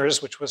of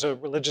owners, which was a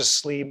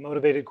religiously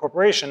motivated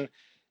corporation,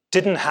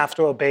 didn't have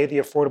to obey the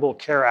Affordable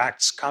Care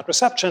Act's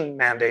contraception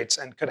mandates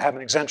and could have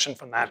an exemption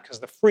from that because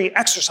the free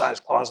exercise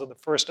clause of the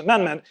First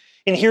Amendment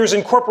adheres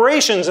in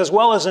corporations as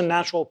well as in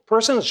natural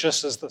persons,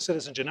 just as the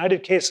Citizens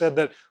United case said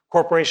that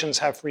corporations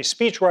have free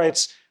speech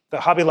rights. The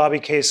Hobby Lobby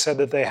case said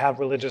that they have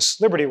religious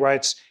liberty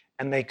rights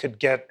and they could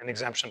get an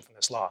exemption from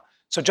this law.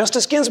 So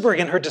Justice Ginsburg,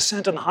 in her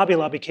dissent in the Hobby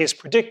Lobby case,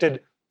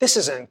 predicted this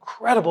is an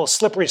incredible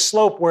slippery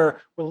slope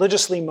where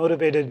religiously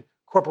motivated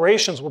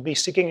corporations will be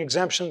seeking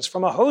exemptions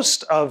from a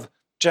host of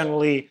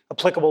generally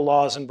applicable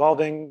laws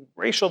involving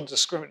racial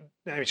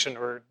discrimination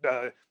or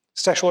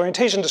sexual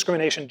orientation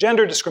discrimination,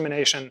 gender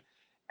discrimination,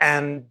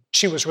 and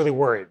she was really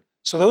worried.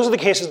 So those are the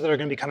cases that are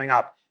going to be coming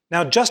up.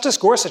 Now, Justice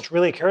Gorsuch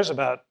really cares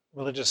about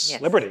religious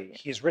liberty.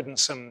 He's written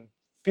some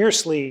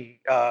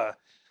fiercely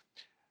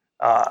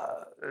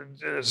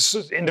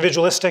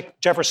individualistic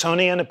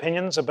Jeffersonian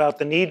opinions about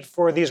the need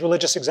for these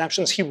religious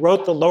exemptions. He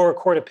wrote the lower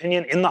court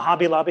opinion in the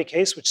Hobby Lobby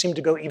case, which seemed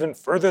to go even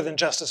further than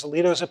Justice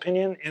Alito's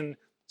opinion in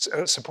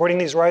supporting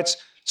these rights.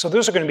 So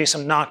those are going to be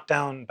some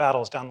knockdown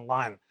battles down the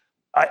line.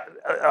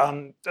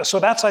 So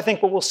that's, I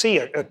think, what we'll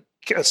see.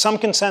 Some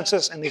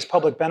consensus in these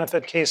public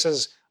benefit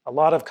cases, a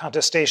lot of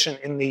contestation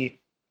in the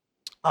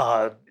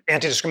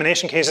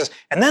anti-discrimination cases.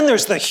 And then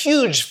there's the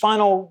huge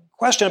final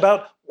question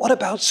about what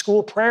about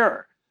school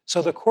prayer?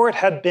 So the court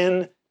had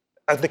been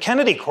the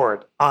Kennedy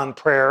court on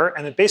prayer,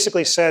 and it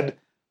basically said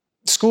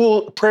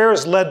school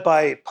prayers led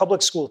by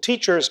public school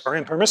teachers are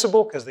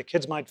impermissible because the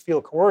kids might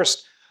feel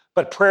coerced,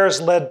 but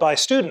prayers led by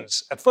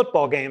students at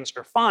football games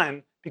are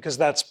fine because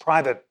that's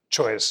private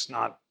choice,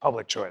 not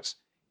public choice.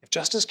 If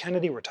Justice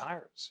Kennedy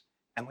retires,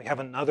 and we have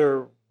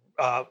another,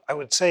 I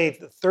would say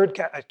the third,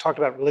 I talked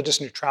about religious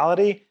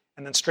neutrality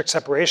and then strict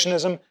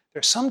separationism.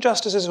 There's some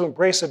justices who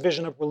embrace a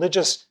vision of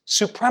religious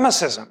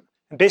supremacism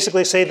and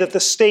basically say that the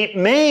state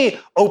may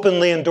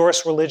openly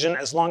endorse religion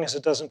as long as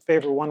it doesn't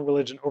favor one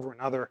religion over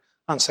another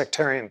on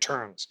sectarian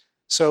terms.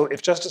 So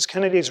if Justice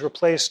Kennedy is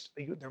replaced,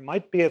 there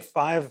might be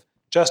 5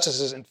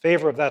 justices in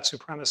favor of that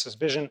supremacist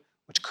vision,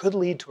 which could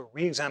lead to a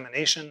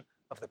re-examination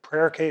of the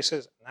prayer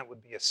cases, and that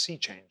would be a sea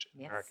change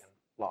in American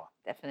law.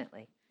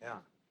 Definitely. Yeah.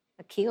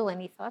 Akil,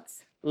 any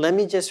thoughts? Let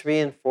me just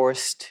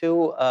reinforce 2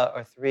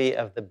 or 3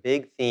 of the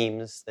big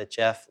themes that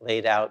Jeff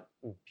laid out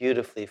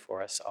beautifully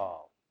for us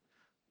all.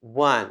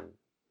 1,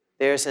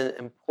 there's an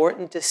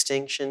important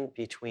distinction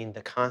between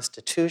the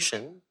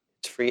Constitution,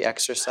 its free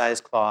exercise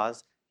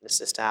clause, and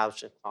its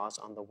establishment clause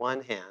on the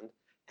one hand,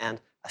 and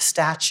a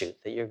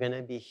statute that you're going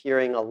to be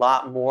hearing a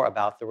lot more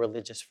about, the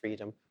Religious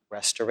Freedom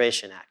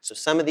Restoration Act. So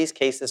some of these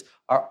cases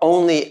are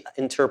only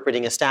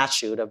interpreting a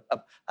statute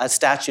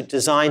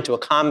designed to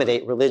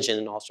accommodate religion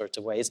in all sorts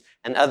of ways,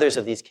 and others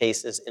of these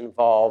cases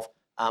involve,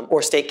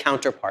 or state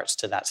counterparts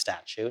to that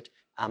statute,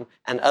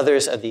 and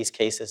others of these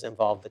cases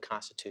involve the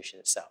Constitution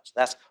itself. So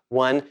that's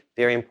one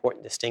very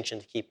important distinction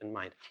to keep in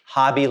mind.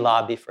 Hobby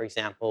Lobby, for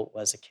example,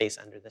 was a case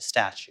under the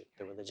statute,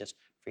 the Religious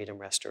Freedom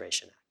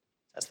Restoration Act.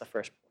 That's the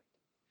first point.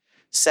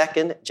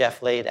 Second,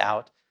 Jeff laid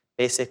out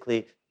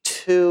basically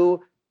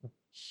 2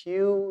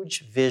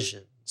 huge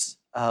visions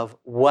of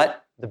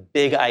what the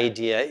big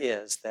idea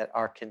is that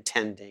are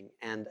contending,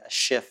 and a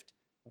shift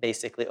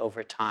basically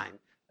over time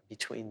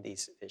between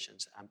these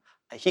visions.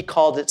 He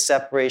called it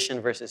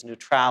separation versus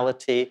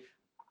neutrality.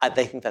 I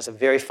think that's a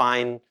very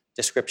fine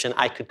description.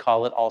 I could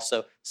call it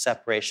also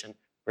separation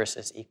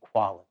versus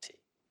equality.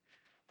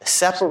 The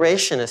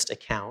separationist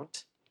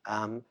account,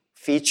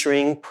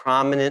 featuring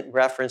prominent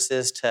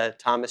references to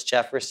Thomas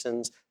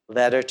Jefferson's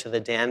letter to the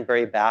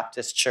Danbury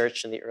Baptist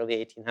Church in the early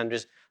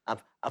 1800s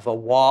of a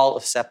wall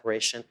of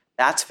separation.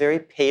 That's very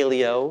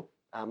paleo.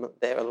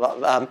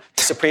 The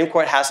Supreme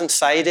Court hasn't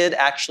cited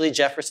actually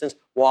Jefferson's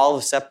wall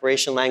of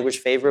separation language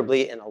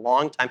favorably in a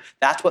long time.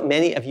 That's what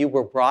many of you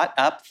were brought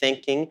up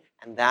thinking,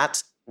 and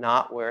that's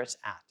not where it's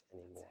at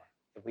anymore.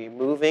 We're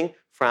moving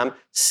from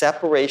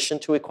separation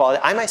to equality.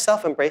 I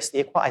myself embrace the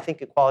equality. I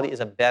think equality is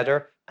a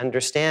better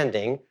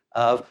understanding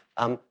of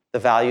the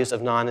values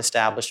of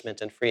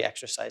non-establishment and free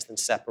exercise than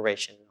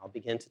separation. And I'll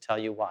begin to tell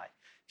you why.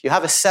 If you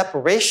have a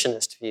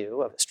separationist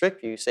view, of a strict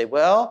view, you say,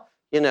 well,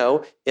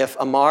 if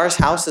Amar's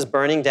house is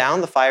burning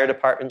down, the fire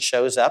department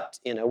shows up,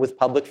 with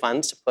public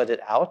funds to put it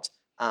out.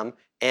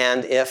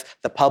 And if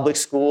the public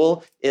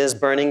school is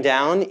burning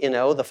down,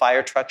 the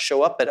fire trucks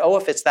show up. But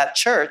if it's that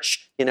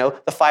church,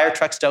 the fire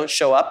trucks don't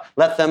show up.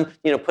 Let them,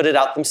 put it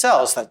out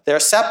themselves. That they're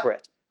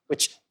separate.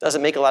 Which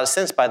doesn't make a lot of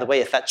sense, by the way,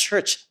 if that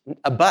church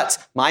abuts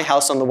my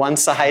house on the one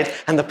side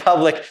and the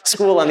public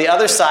school on the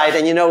other side,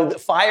 and the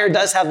fire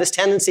does have this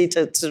tendency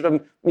to sort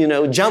of,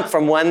 jump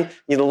from one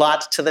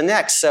lot to the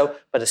next. So,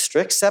 but a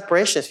strict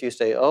separationist, you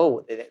say,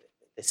 the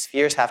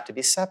spheres have to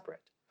be separate.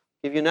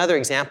 I'll give you another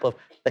example of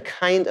the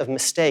kind of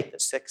mistake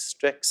that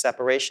strict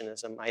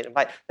separationism might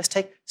invite. Let's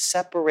take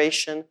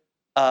separation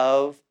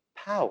of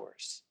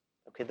powers.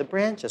 Okay, the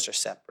branches are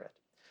separate.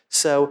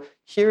 So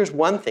here's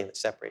one thing that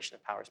separation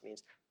of powers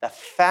means. The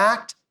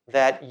fact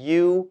that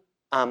you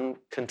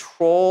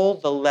control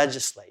the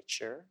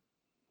legislature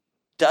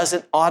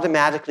doesn't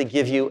automatically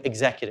give you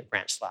executive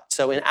branch slots.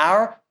 So in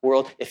our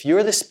world, if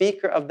you're the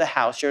Speaker of the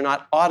House, you're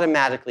not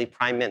automatically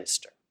Prime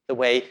Minister. The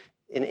way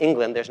in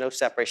England, there's no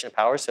separation of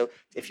powers. So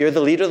if you're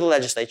the leader of the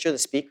legislature, the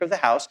Speaker of the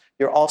House,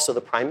 you're also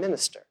the Prime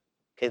Minister.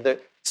 Okay,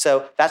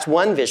 so that's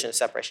one vision of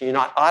separation. You're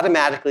not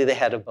automatically the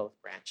head of both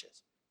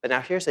branches. But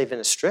now here's even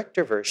a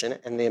stricter version,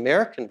 and the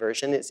American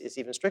version is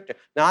even stricter.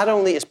 Not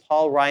only is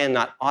Paul Ryan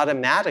not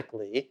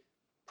automatically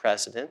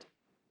president,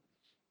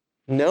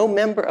 no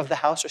member of the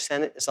House or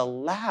Senate is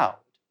allowed,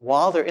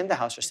 while they're in the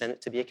House or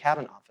Senate, to be a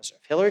cabinet officer.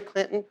 If Hillary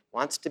Clinton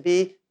wants to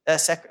be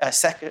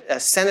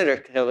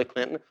Senator Hillary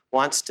Clinton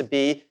wants to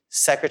be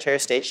Secretary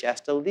of State, she has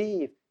to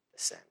leave the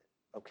Senate.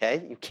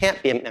 Okay? You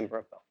can't be a member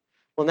of both.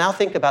 Well, now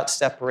think about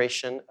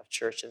separation of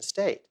church and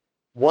state.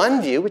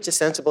 One view, which is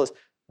sensible, is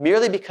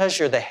merely because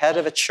you're the head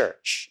of a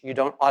church, you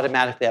don't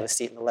automatically have a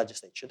seat in the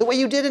legislature. The way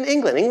you did in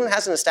England. England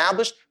has an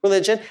established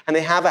religion, and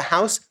they have a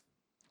House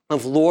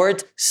of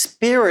Lords,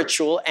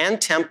 spiritual and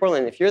temporal.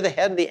 And if you're the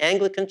head of the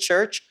Anglican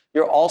Church,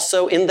 you're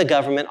also in the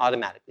government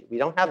automatically. We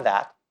don't have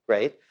that,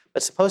 great.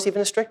 But suppose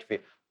even a stricter view.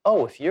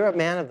 If you're a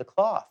man of the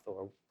cloth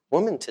or a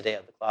woman today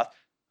of the cloth,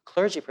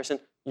 clergy person,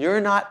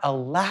 you're not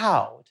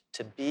allowed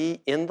to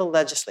be in the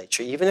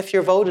legislature, even if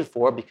you're voted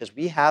for, because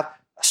we have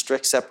a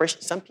strict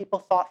separation. Some people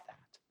thought that.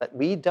 But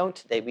we don't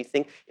today. We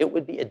think it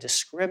would be a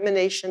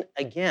discrimination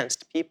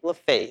against people of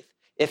faith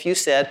if you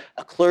said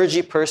a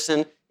clergy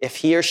person, if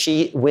he or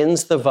she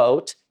wins the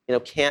vote,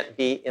 can't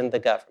be in the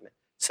government.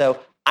 So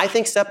I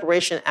think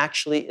separation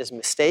actually is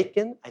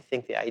mistaken. I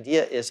think the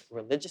idea is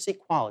religious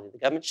equality. The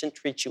government shouldn't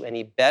treat you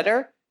any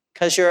better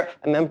because you're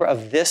a member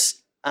of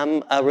this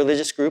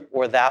religious group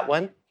or that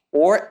one,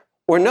 or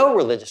no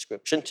religious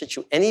group shouldn't treat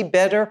you any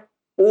better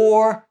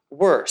or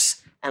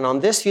worse. And on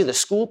this view, the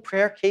school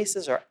prayer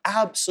cases are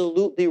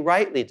absolutely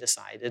rightly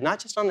decided, not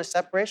just on the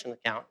separation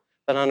account,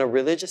 but on a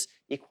religious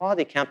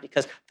equality account,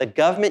 because the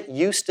government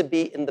used to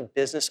be in the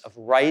business of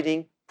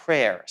writing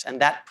prayers,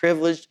 and that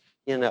privileged,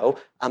 the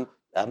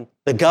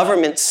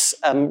government's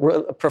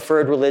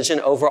preferred religion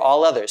over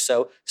all others.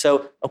 So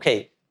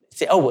okay,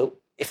 say, oh, well,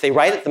 if they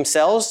write it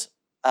themselves,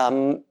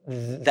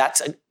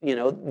 that's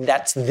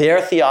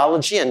their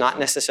theology and not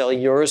necessarily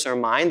yours or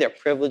mine. They're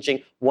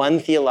privileging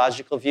one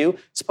theological view.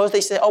 Suppose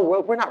they say,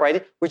 oh, we're not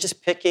writing, we're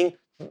just picking,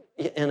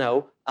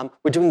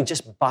 we're doing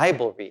just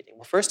Bible reading.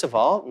 Well, first of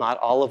all, not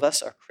all of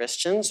us are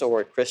Christians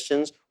or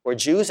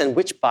Jews. And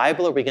which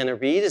Bible are we going to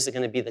read? Is it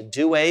going to be the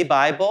Douay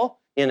Bible,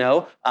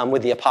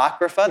 with the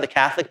Apocrypha, the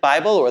Catholic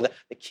Bible, or the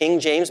King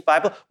James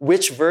Bible?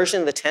 Which version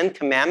of the Ten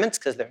Commandments?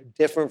 Because there are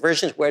different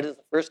versions. Where does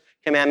the first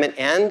commandment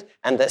end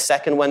and the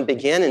second one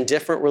begin in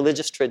different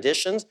religious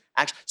traditions?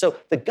 So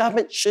the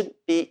government shouldn't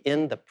be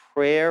in the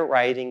prayer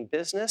writing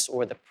business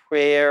or the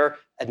prayer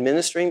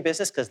administering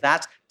business, because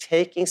that's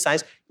taking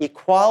sides.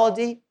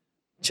 Equality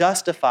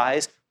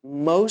justifies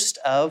most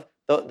of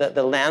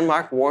the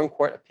landmark Warren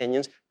Court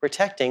opinions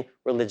protecting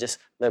religious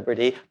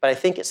liberty, but I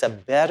think it's a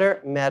better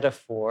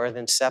metaphor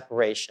than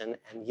separation.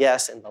 And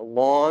yes, in the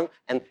long,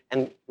 and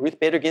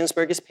Ruth Bader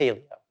Ginsburg is paleo,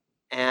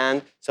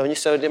 and Sonia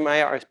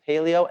Sotomayor is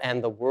paleo,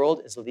 and the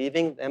world is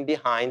leaving them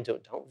behind.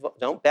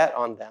 Don't bet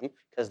on them,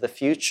 because the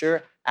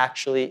future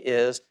actually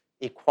is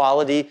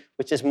equality,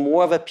 which is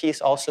more of a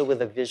piece also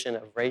with a vision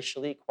of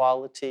racial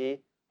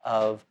equality,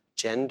 of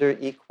gender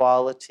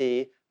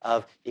equality,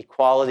 of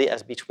equality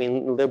as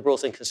between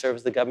liberals and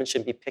conservatives. The government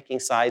shouldn't be picking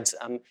sides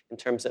in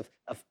terms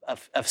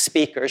of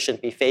speakers,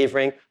 shouldn't be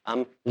favoring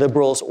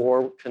liberals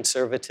or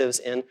conservatives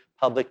in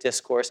public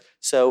discourse.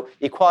 So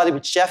equality,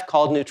 which Jeff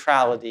called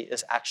neutrality,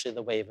 is actually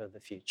the wave of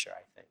the future,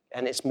 I think.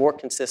 And it's more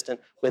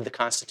consistent with the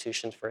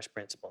Constitution's first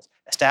principles.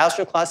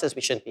 Establishment Clause says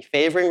we shouldn't be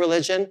favoring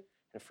religion,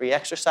 and Free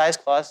Exercise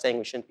Clause saying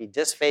we shouldn't be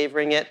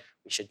disfavoring it.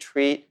 We should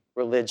treat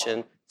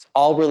religion,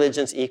 all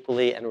religions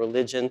equally, and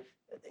religion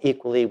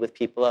equally with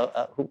people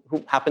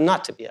who happen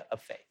not to be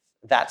of faith.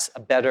 That's a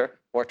better,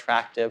 more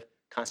attractive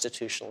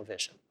constitutional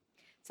vision.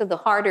 So the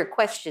harder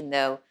question,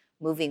 though,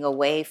 moving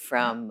away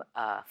from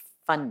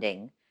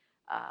funding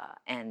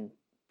and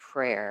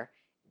prayer,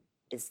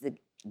 is the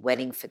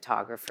wedding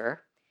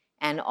photographer,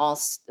 and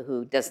also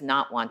who does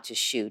not want to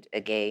shoot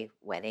a gay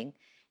wedding.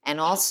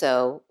 And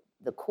also,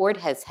 the court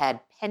has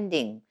had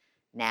pending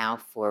now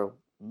for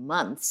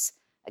months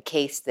a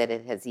case that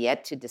it has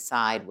yet to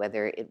decide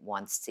whether it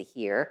wants to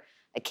hear,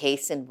 a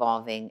case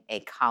involving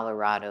a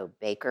Colorado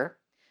baker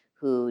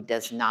who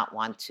does not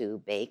want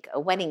to bake a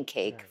wedding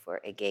cake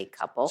for a gay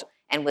couple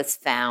and was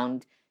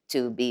found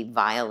to be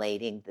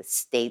violating the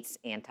state's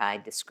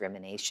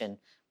anti-discrimination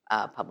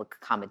public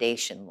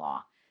accommodation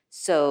law.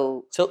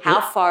 So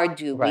how far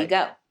do we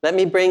go? Let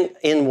me bring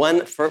in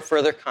one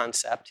further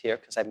concept here,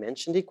 because I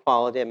mentioned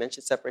equality, I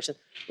mentioned separation.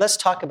 Let's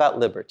talk about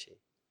liberty.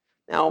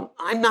 Now,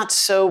 I'm not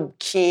so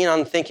keen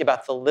on thinking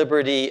about the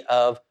liberty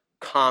of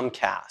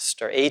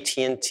Comcast or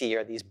AT&T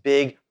or these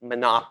big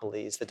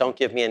monopolies that don't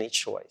give me any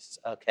choice,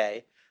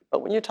 okay? But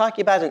when you're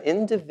talking about an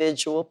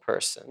individual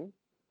person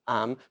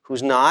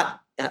who's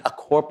not a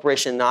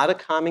corporation, not a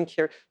common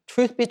carrier,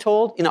 truth be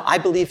told, I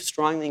believe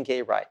strongly in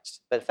gay rights.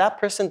 But if that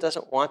person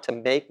doesn't want to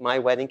make my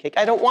wedding cake,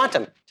 I don't want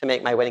them to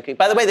make my wedding cake.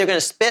 By the way, they're going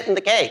to spit in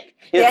the cake.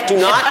 Do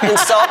not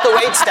insult the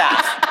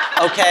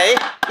waitstaff, okay?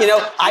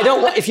 I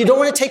don't want, if you don't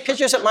want to take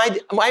pictures at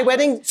my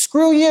wedding,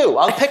 screw you.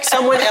 I'll pick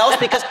someone else,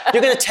 because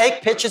you're going to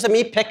take pictures of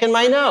me picking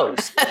my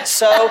nose.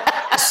 So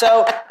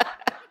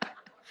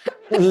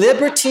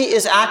liberty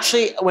is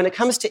actually, when it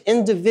comes to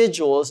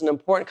individuals, an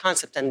important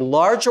concept. And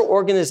larger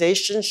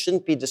organizations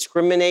shouldn't be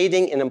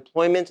discriminating in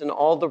employment and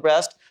all the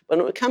rest. But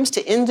when it comes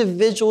to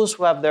individuals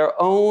who have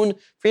their own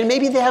freedom,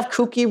 maybe they have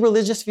kooky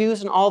religious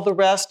views and all the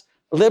rest,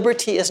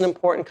 liberty is an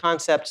important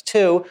concept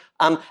too,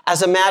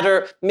 as a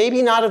matter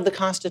maybe not of the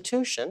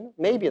Constitution,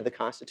 maybe of the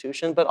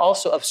Constitution, but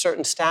also of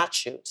certain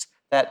statutes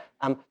that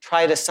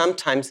try to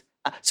sometimes,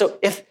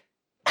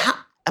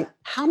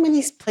 how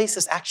many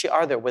places actually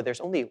are there where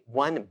there's only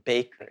one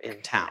baker in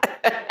town?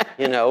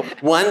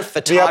 One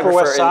photographer the Upper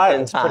West Side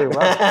in is town. pretty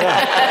rough.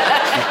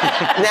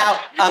 Yeah.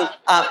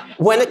 Now,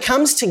 when it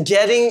comes to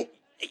getting,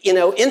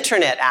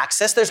 internet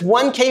access, there's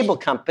one cable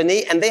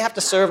company, and they have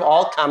to serve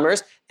all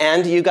comers,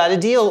 and you got to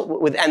deal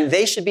with, and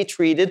they should be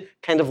treated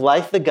kind of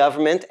like the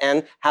government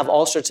and have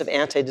all sorts of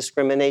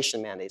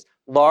anti-discrimination mandates.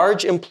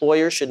 Large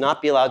employers should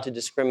not be allowed to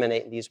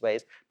discriminate in these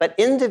ways, but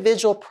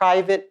individual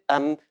private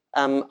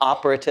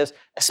operatives,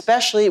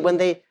 especially when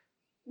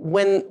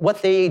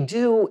what they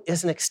do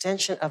is an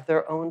extension of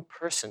their own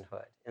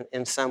personhood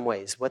in some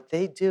ways. What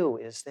they do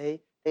is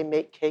they they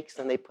make cakes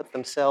and they put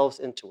themselves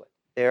into it,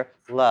 their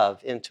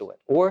love into it,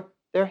 or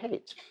their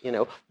hate.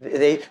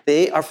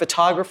 They are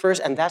photographers,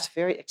 and that's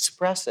very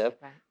expressive.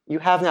 Right. You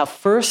have now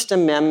First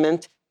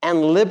Amendment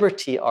and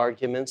liberty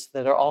arguments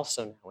that are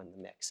also now in the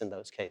mix in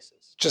those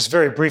cases. Just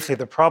very briefly,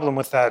 the problem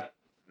with that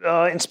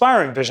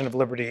inspiring vision of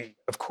liberty,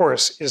 of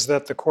course, is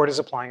that the court is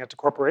applying it to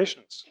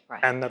corporations,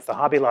 Right. and that the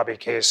Hobby Lobby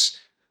case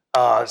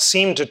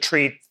seemed to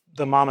treat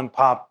the mom and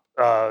pop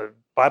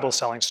Bible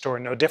selling store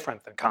no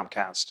different than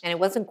Comcast. And it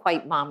wasn't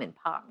quite mom and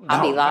pop. No.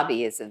 Hobby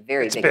Lobby is a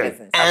very It's big big.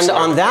 business. And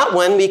Absolutely. on that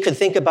one, we could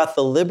think about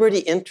the liberty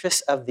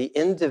interests of the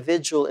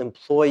individual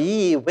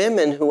employee,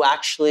 women who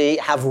actually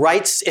have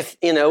rights, if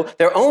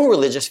their own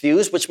religious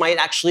views, which might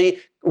actually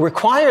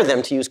require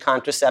them to use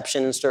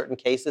contraception in certain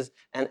cases,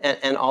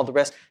 and all the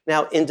rest.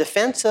 Now, in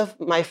defense of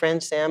my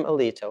friend Sam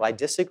Alito, I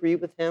disagree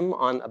with him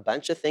on a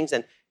bunch of things.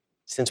 And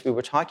since we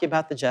were talking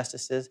about the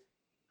justices,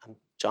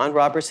 John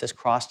Roberts has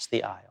crossed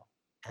the aisle,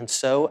 and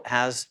so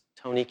has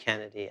Tony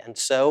Kennedy, and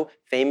so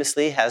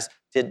famously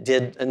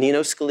did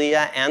Nino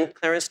Scalia and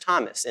Clarence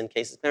Thomas in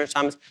cases. Clarence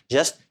Thomas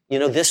just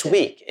this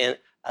week. And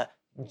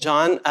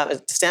Sam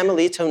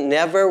Alito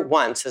never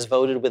once has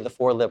voted with the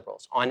four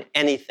liberals on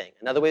anything.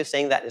 Another way of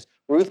saying that is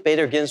Ruth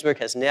Bader Ginsburg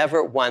has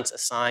never once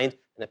assigned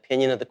an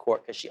opinion of the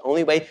court, because the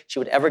only way she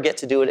would ever get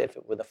to do it if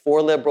it were the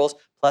four liberals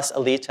plus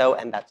Alito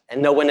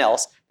and no one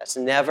else. That's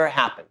never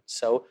happened.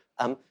 So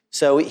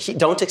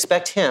don't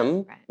expect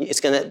him. Right. It's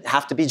going to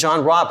have to be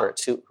John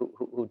Roberts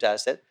who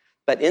does it.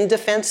 But in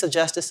defense of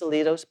Justice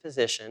Alito's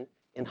position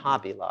in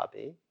Hobby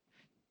Lobby,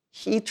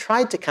 he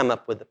tried to come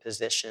up with a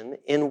position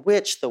in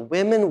which the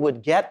women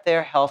would get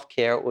their health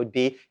care. It would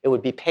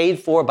be paid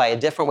for by a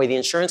different way. The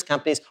insurance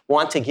companies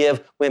want to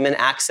give women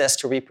access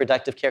to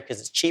reproductive care because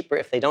it's cheaper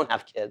if they don't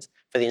have kids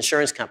for the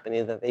insurance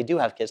company than they do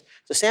have kids.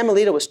 So Sam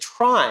Alito was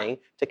trying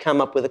to come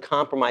up with a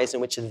compromise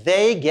in which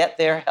they get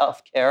their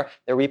health care,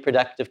 their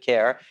reproductive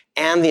care,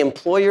 and the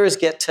employers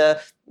get to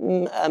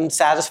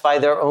satisfy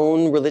their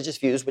own religious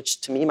views,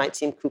 which to me might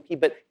seem kooky,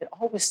 but it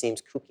always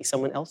seems kooky.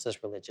 Someone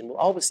else's religion will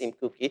always seem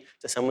kooky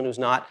to someone who's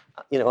not,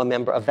 a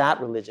member of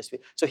that religious view.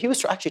 So he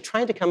was actually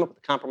trying to come up with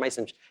a compromise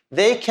in which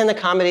they can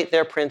accommodate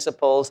their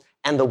principles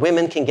and the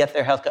women can get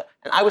their health care.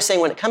 And I was saying,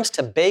 when it comes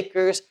to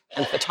bakers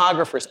and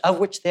photographers, of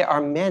which there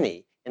are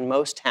many in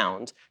most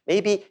towns,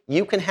 maybe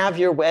you can have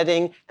your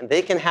wedding and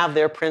they can have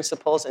their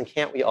principles, and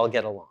can't we all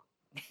get along?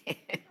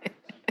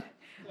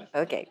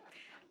 Okay.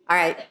 All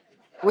right.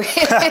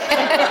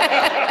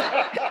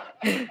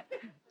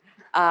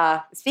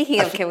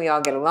 Speaking of can we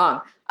all get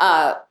along,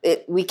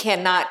 we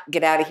cannot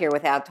get out of here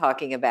without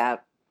talking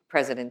about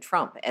President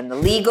Trump and the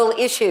legal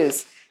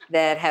issues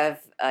that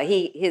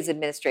his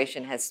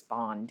administration has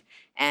spawned.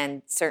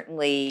 And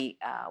certainly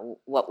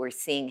what we're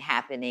seeing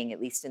happening,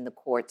 at least in the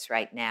courts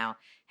right now,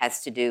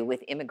 has to do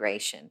with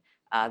immigration.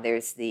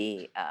 There's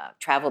the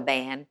travel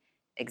ban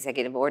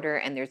executive order,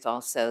 and there's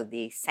also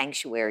the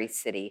sanctuary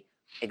city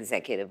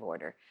executive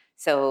order.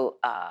 So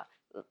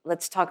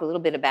let's talk a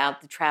little bit about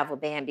the travel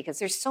ban, because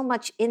there's so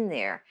much in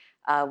there.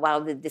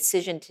 While the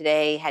decision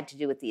today had to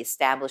do with the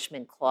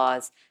Establishment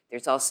Clause,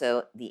 there's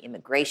also the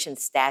immigration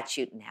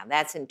statute and how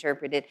that's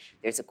interpreted.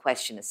 There's a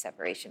question of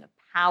separation of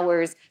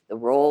powers, the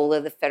role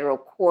of the federal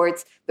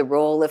courts, the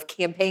role of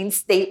campaign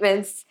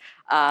statements.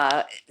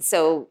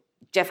 So,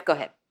 Jeff, go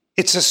ahead.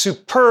 It's a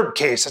superb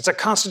case. It's a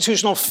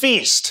constitutional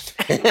feast.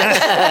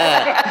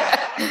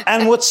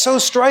 And what's so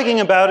striking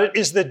about it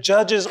is that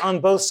judges on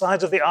both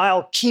sides of the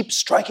aisle keep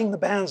striking the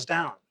bans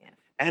down. Yeah.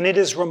 And it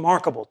is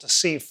remarkable to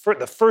see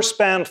the first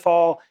ban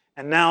fall,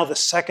 and now the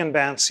second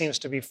ban seems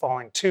to be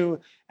falling too,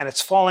 and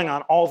it's falling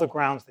on all the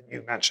grounds that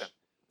you mentioned.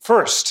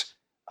 First,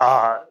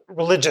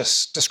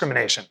 religious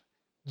discrimination.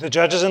 The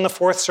judges in the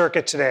Fourth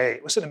Circuit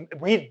today,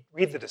 read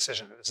the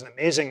decision. It was an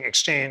amazing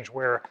exchange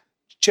where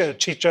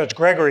Chief Judge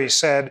Gregory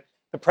said,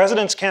 the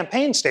president's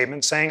campaign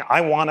statement saying,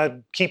 I want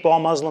to keep all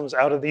Muslims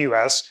out of the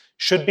U.S.,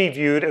 should be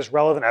viewed as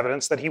relevant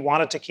evidence that he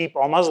wanted to keep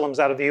all Muslims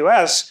out of the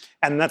U.S.,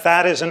 and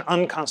that is an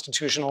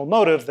unconstitutional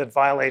motive that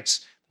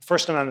violates the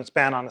First Amendment's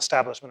ban on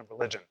establishment of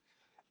religion.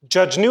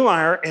 Judge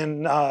Neumeyer,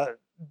 in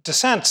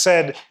dissent,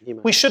 said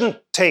we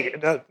shouldn't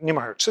take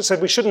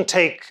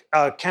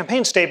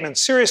campaign statements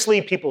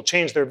seriously. People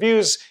change their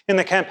views in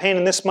the campaign,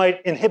 and this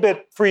might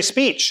inhibit free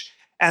speech.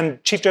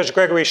 And Chief Judge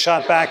Gregory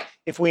shot back,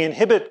 if we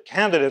inhibit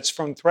candidates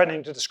from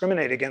threatening to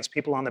discriminate against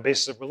people on the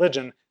basis of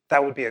religion,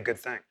 that would be a good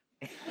thing.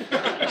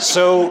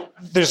 So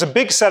there's a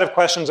big set of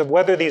questions of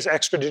whether these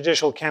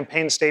extrajudicial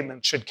campaign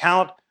statements should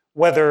count,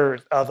 whether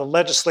the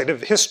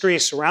legislative history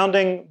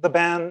surrounding the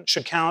ban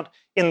should count.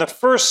 In the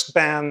first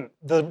ban,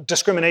 the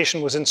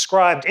discrimination was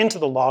inscribed into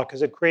the law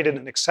because it created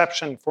an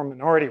exception for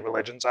minority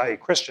religions, i.e.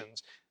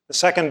 Christians. The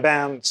second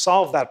ban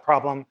solved that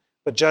problem,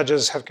 but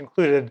judges have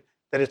concluded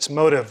that its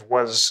motive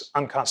was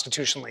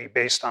unconstitutionally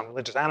based on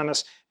religious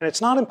animus. And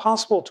it's not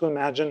impossible to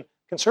imagine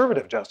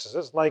conservative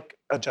justices, like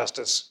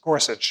Justice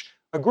Gorsuch,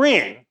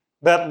 agreeing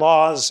that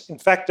laws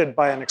infected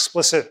by an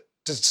explicit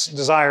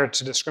desire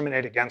to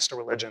discriminate against a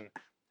religion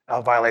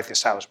violate the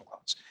Establishment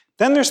Clause.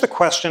 Then there's the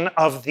question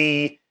of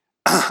the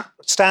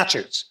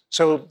statutes.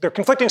 So they're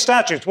conflicting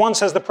statutes. One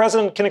says the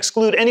president can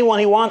exclude anyone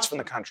he wants from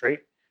the country.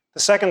 The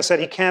second said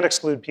he can't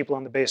exclude people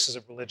on the basis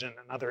of religion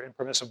and other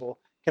impermissible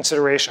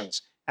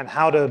considerations. And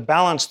how to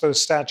balance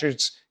those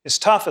statutes is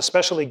tough,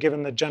 especially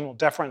given the general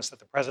deference that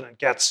the president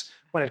gets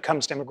when it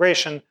comes to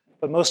immigration.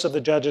 But most of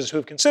the judges who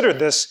have considered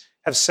this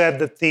have said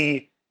that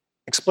the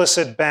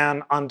explicit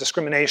ban on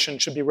discrimination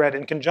should be read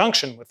in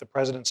conjunction with the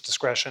president's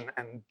discretion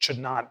and should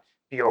not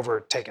be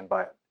overtaken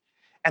by it.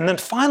 And then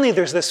finally,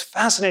 there's this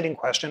fascinating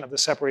question of the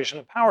separation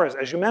of powers,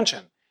 as you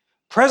mentioned.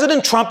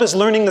 President Trump is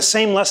learning the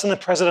same lesson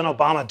that President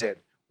Obama did.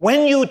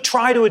 When you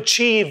try to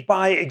achieve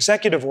by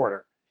executive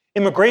order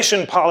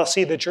immigration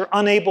policy that you're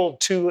unable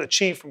to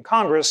achieve from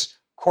Congress,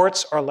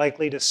 courts are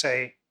likely to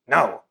say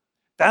no.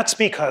 That's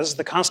because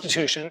the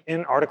Constitution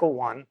in Article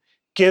 1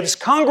 gives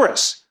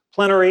Congress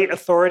plenary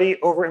authority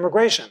over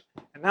immigration.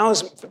 And now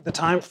is the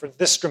time for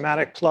this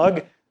dramatic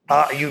plug.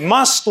 You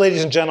must,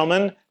 ladies and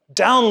gentlemen,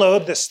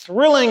 download this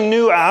thrilling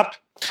new app,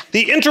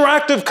 the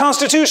Interactive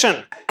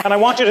Constitution. And I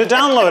want you to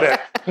download it.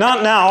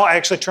 Not now. I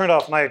actually turned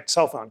off my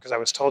cell phone because I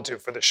was told to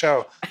for the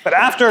show. But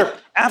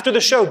after the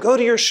show, go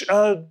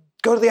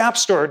to the App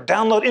Store,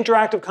 download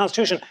Interactive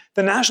Constitution.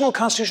 The National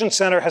Constitution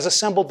Center has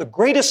assembled the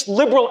greatest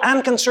liberal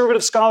and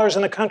conservative scholars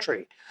in the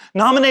country,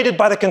 nominated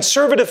by the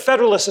Conservative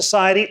Federalist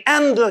Society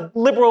and the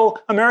Liberal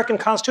American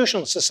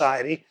Constitutional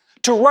Society,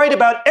 to write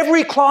about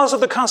every clause of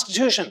the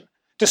Constitution,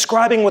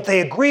 describing what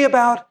they agree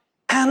about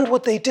and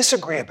what they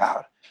disagree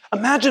about.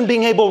 Imagine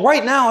being able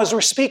right now, as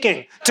we're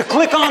speaking, to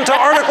click on to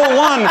Article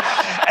 1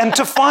 and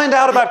to find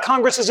out about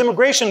Congress's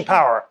immigration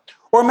power.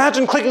 Or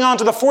imagine clicking on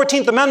to the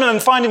 14th Amendment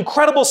and find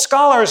incredible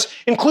scholars,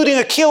 including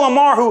Akhil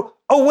Amar, who,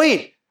 oh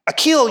wait,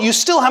 Akhil, you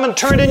still haven't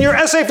turned in your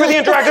essay for the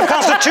Interactive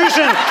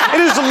Constitution. It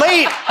is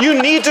late.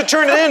 You need to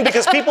turn it in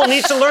because people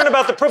need to learn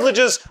about the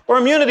Privileges or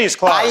Immunities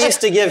Clause. I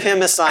used to give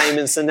him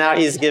assignments, and now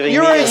he's giving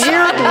You're me a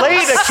year assignments.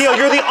 late, Akhil.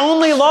 You're the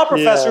only law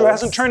professor who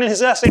hasn't turned in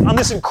his essay on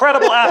this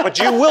incredible app, which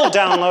you will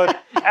download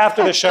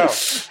after the show.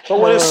 But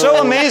what is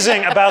so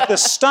amazing about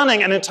this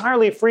stunning and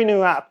entirely free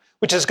new app,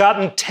 which has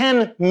gotten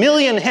 10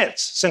 million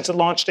hits since it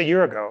launched a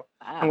year ago,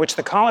 and which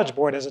the College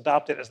Board has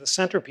adopted as the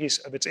centerpiece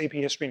of its AP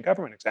History and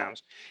Government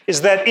exams,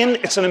 is that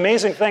it's an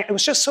amazing thing. It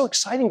was just so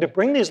exciting to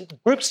bring these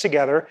groups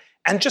together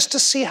and just to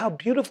see how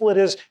beautiful it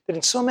is that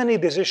in so many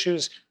of these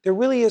issues, there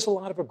really is a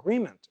lot of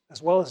agreement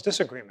as well as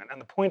disagreement.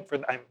 And the point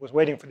I was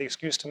waiting for the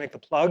excuse to make the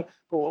plug,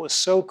 but what was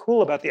so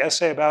cool about the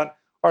essay about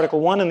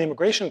Article 1 and the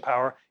immigration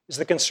power is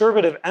the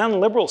conservative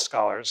and liberal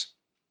scholars,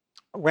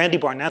 Randy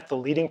Barnett, the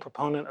leading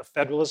proponent of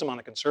federalism on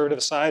the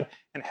conservative side,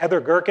 and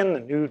Heather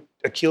Gerken,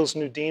 Akhil's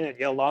new dean at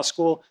Yale Law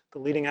School, the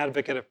leading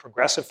advocate of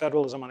progressive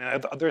federalism on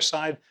the other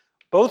side,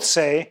 both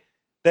say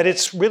that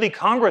it's really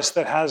Congress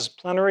that has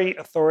plenary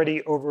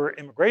authority over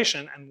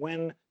immigration. And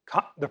when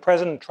the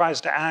president tries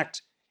to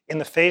act in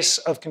the face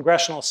of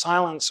congressional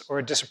silence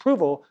or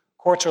disapproval,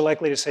 courts are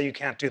likely to say you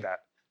can't do that.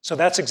 So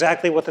that's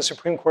exactly what the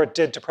Supreme Court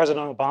did to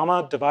President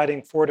Obama,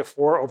 dividing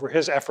 4-4 over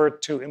his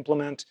effort to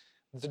implement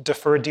the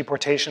deferred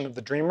deportation of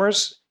the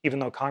Dreamers, even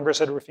though Congress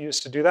had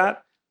refused to do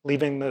that,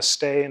 leaving the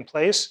stay in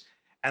place.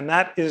 And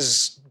that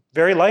is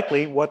very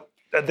likely what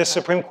the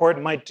Supreme Court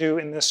might do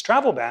in this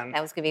travel ban.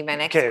 That was going to be my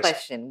next case.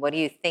 question. What do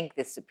you think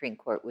the Supreme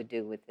Court would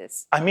do with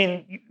this? I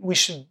mean,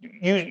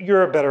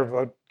 you're a better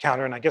vote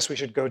counter, and I guess we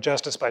should go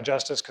justice by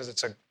justice because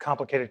it's a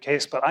complicated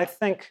case. But I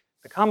think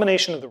the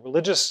combination of the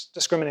religious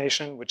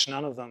discrimination, which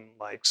none of them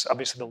likes,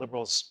 obviously the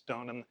liberals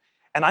don't,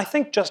 and I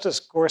think Justice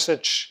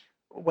Gorsuch,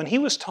 when he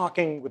was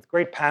talking with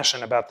great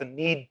passion about the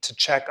need to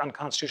check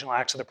unconstitutional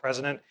acts of the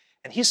president,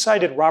 and he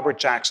cited Robert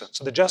Jackson.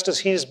 So the justice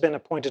he's been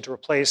appointed to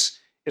replace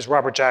is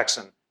Robert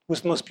Jackson, who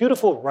was the most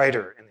beautiful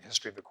writer in the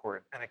history of the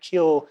court. And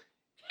Akhil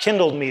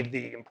kindled me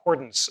the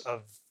importance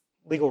of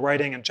legal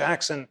writing. And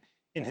Jackson,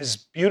 in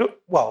his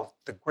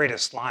the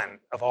greatest line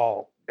of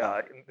all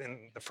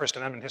in the First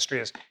Amendment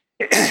history is,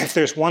 if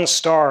there's one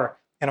star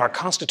in our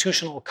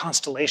constitutional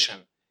constellation,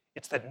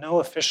 it's that no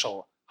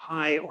official,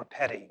 high or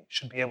petty,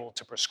 should be able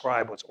to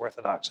prescribe what's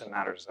orthodox in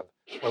matters of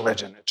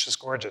religion. It's just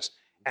gorgeous.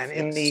 And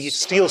in the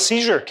steel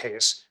seizure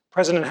case,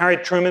 President Harry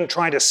Truman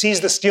tried to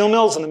seize the steel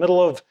mills in the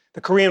middle of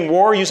the Korean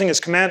War using his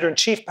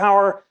commander-in-chief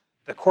power.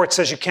 The court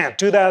says you can't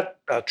do that.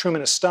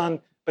 Truman is stunned.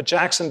 But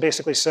Jackson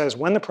basically says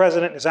when the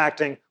president is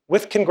acting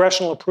with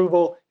congressional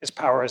approval, his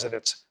power is at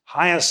its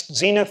highest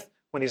zenith.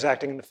 When he's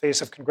acting in the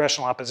face of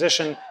congressional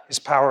opposition, his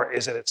power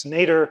is at its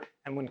nadir.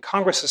 And when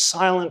Congress is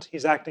silent,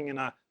 he's acting in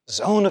a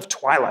zone of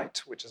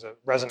twilight, which is a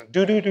resonant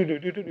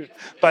do-do-do-do-do-do-do.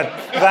 But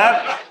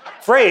that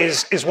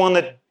phrase is one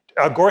that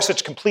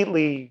Gorsuch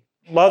completely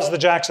loves the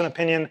Jackson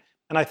opinion,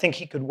 and I think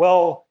he could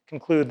well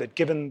conclude that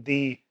given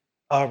the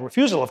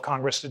refusal of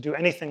Congress to do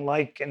anything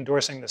like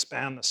endorsing this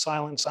ban, the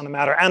silence on the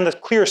matter, and the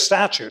clear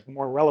statute,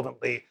 more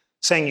relevantly,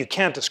 saying you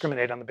can't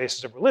discriminate on the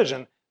basis of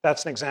religion,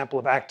 that's an example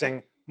of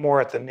acting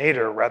more at the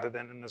nadir rather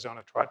than in the zone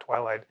of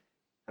twilight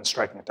and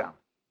striking it down.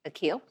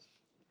 Akhil?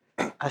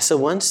 So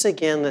once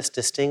again, let's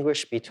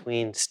distinguish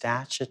between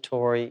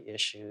statutory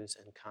issues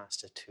and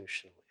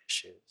constitutional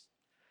issues.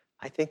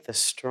 I think the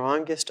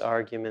strongest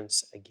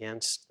arguments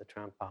against the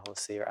Trump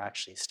policy are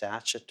actually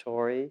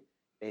statutory,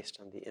 based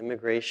on the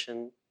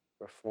Immigration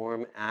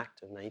Reform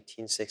Act of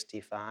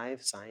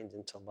 1965, signed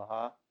into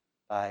law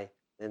by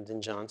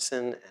Lyndon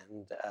Johnson.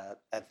 And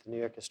at the New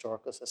York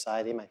Historical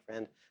Society, my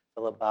friend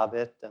Philip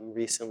Bobbitt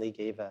recently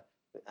gave a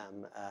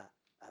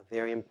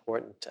very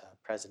important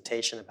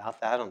presentation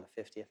about that on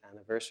the 50th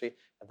anniversary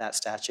of that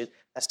statute.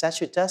 That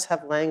statute does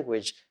have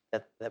language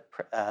that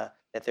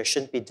there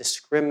shouldn't be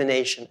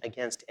discrimination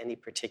against any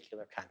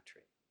particular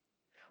country.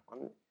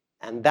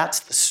 And that's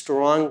the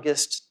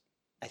strongest,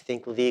 I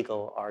think,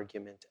 legal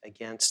argument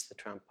against the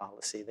Trump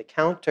policy. The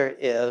counter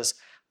is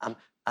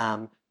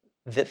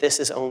that this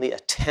is only a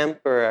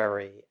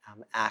temporary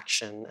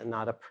action and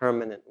not a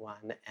permanent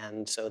one,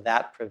 and so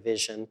that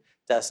provision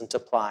doesn't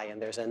apply.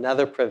 And there's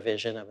another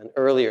provision of an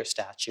earlier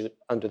statute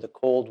under the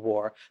Cold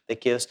War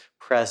that gives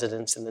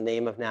presidents, in the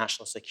name of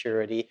national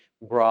security,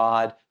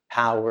 broad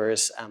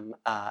powers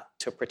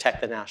to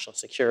protect the national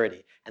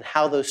security. And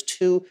how those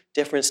two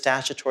different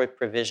statutory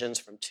provisions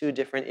from two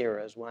different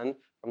eras, one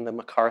from the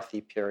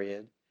McCarthy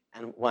period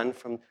and one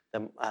from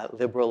the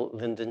liberal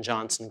Lyndon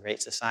Johnson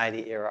Great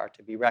Society era, are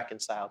to be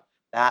reconciled.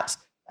 That's,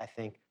 I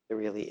think, the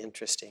really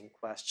interesting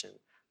question.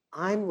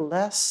 I'm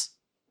less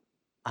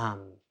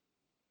of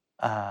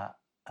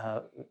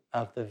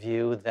the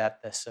view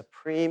that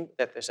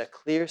that there's a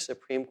clear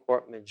Supreme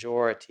Court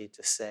majority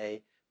to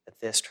say that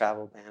this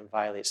travel ban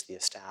violates the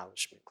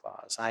Establishment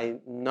Clause.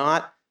 I'm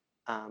not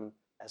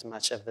as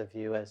much of the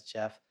view as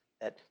Jeff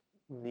that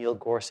Neil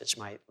Gorsuch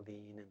might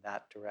lean in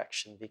that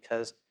direction,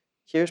 because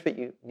here's what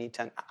you need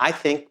to. I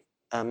think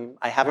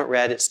I haven't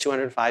read. It's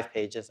 205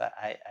 pages.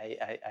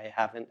 I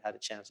haven't had a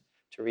chance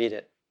to read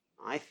it.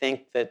 I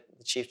think that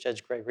Chief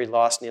Judge Gregory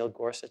lost Neil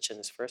Gorsuch in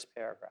his first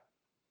paragraph,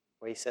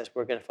 where he says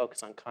we're going to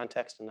focus on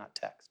context and not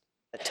text.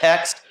 The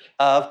text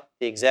of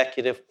the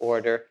executive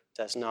order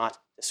does not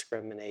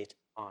discriminate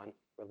on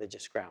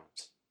religious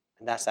grounds,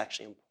 and that's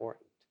actually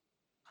important.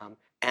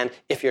 And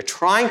if you're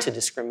trying to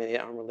discriminate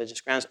on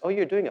religious grounds,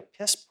 you're doing a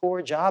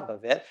piss-poor job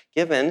of it,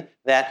 given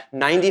that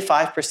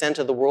 95%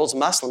 of the world's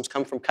Muslims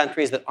come from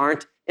countries that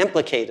aren't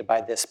implicated by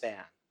this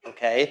ban,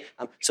 okay?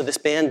 So this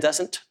ban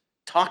doesn't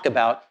talk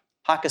about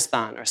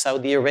Pakistan or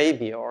Saudi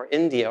Arabia or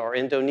India or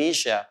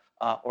Indonesia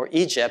or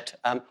Egypt,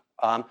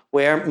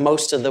 where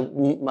most of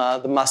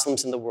the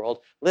Muslims in the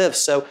world live.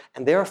 So,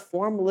 and there are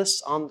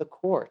formalists on the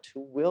court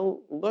who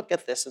will look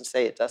at this and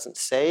say it doesn't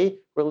say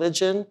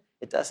religion,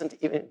 it doesn't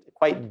even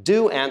quite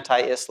do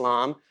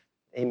anti-Islam.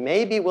 They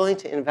may be willing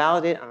to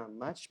invalidate on a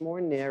much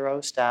more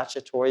narrow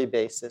statutory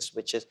basis,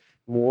 which is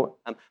more.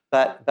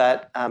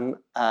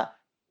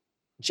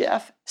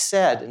 Jeff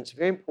said, and it's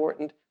very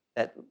important,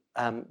 that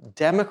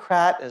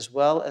Democrat as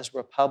well as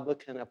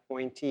Republican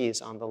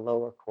appointees on the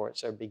lower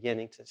courts are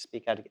beginning to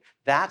speak out again.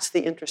 That's the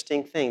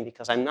interesting thing,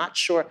 because I'm not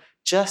sure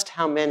just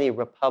how many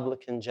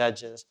Republican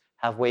judges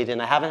have weighed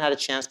in. I haven't had a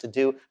chance to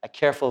do a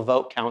careful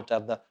vote count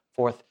of the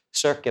Fourth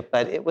Circuit,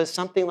 but it was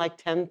something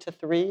like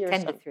 10-3 or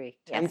 10 something. to 3.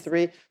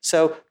 10-3.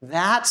 So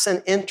that's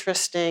an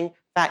interesting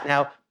fact.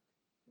 Now,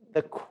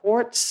 the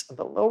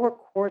lower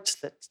courts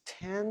that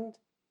tend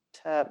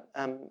to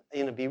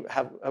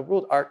have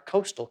ruled are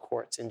coastal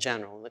courts in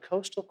general. And the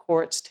coastal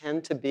courts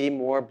tend to be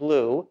more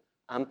blue.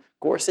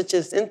 Gorsuch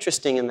is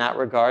interesting in that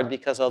regard,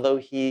 because although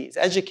he's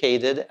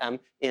educated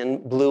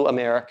in blue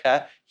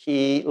America,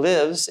 he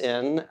lives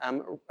in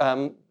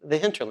the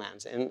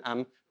hinterlands, in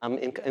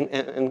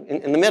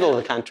the middle of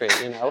the country.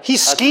 He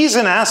skis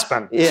in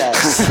Aspen.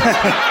 Yes.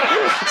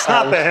 It's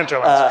not the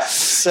hinterlands.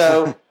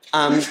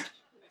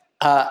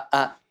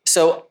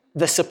 So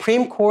the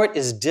Supreme Court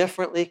is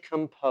differently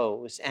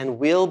composed, and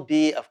will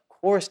be, of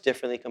course,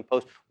 differently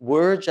composed.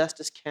 Were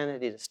Justice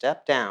Kennedy to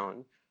step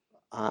down,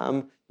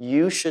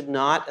 you should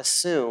not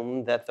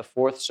assume that the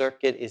Fourth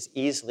Circuit is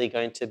easily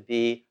going to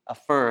be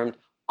affirmed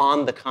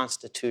on the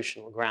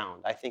constitutional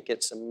ground. I think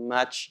it's a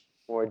much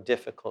more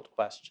difficult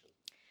question.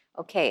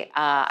 Okay,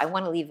 I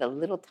want to leave a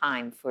little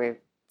time for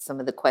some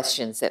of the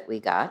questions that we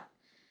got.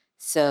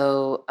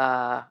 So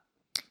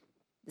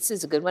this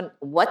is a good one.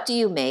 What do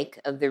you make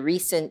of the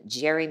recent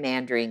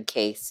gerrymandering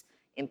case,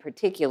 in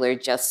particular,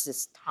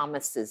 Justice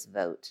Thomas's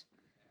vote?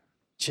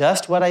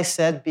 Just what I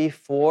said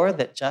before,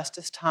 that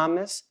Justice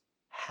Thomas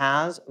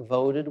has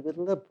voted with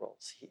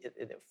liberals.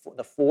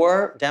 The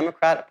 4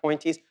 Democrat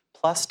appointees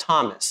plus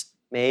Thomas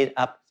made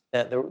up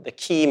the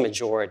key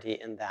majority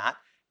in that.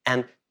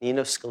 And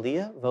Nino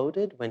Scalia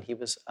voted when he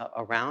was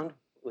around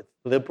with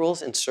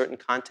liberals in certain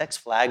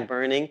contexts, flag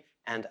burning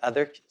and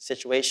other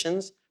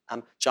situations.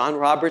 John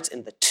Roberts,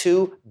 in the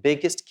 2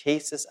 biggest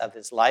cases of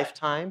his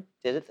lifetime,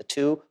 did it, the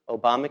 2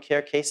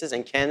 Obamacare cases,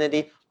 and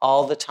Kennedy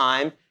all the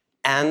time.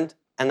 And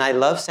I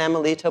love Sam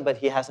Alito, but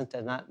he hasn't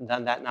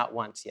done that not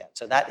once yet.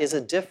 So that is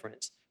a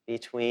difference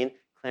between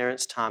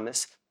Clarence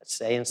Thomas, let's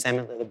say, and Sam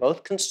Alito. They're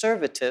both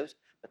conservatives,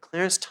 but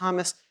Clarence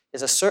Thomas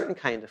is a certain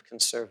kind of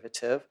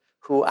conservative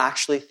who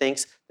actually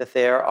thinks that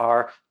there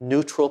are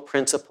neutral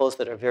principles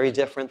that are very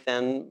different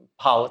than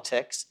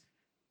politics.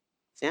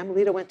 Sam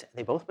Alito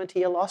they both went to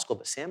Yale Law School,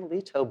 but Sam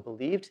Alito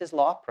believed his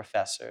law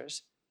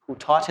professors who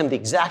taught him the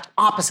exact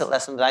opposite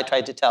lesson that I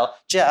tried to tell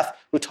Jeff,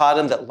 who taught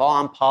him that law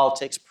and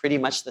politics pretty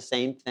much the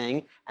same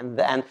thing. And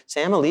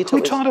Sam Alito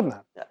Who taught him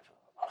that?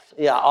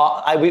 Yeah,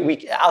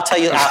 I'll tell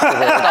you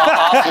afterwards,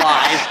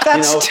 offline.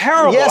 That's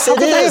terrible. Yes, How it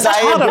could they is. have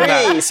taught him I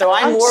that? agree. So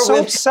I'm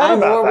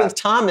more with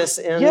Thomas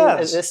in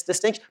this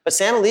distinction. But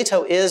Sam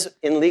Alito is,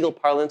 in legal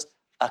parlance,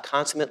 a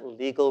consummate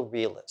legal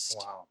realist.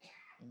 Wow.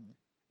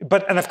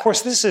 And of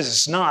course, this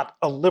is not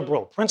a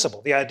liberal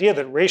principle. The idea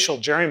that racial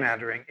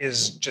gerrymandering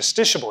is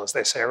justiciable, as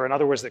they say, or in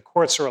other words, that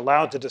courts are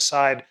allowed to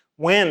decide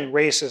when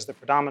race is the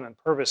predominant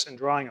purpose in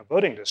drawing a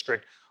voting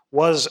district,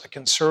 was a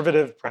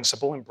conservative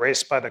principle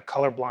embraced by the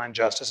colorblind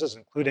justices,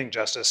 including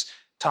Justice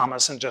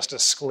Thomas and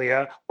Justice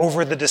Scalia,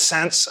 over the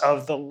dissents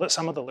of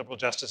some of the liberal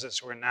justices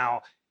who are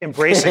now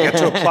embracing it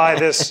to apply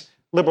this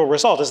liberal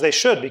result, as they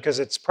should, because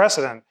it's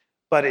precedent,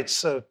 but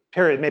it's a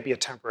period, maybe a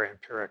temporary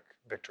empiric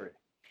victory.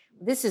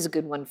 This is a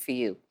good one for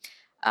you,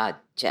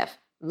 Jeff.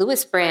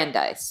 Louis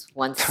Brandeis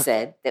once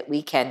said that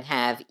we can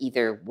have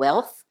either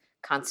wealth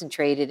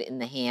concentrated in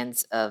the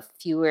hands of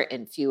fewer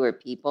and fewer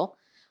people,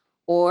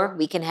 or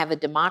we can have a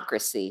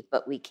democracy,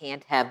 but we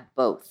can't have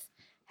both.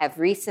 Have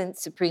recent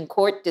Supreme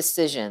Court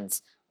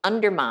decisions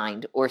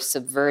undermined or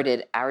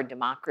subverted our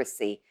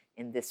democracy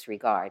in this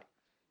regard?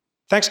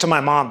 Thanks to my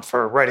mom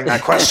for writing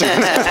that question.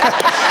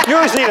 You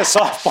always need a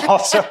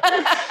softball. So,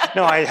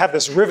 no, I have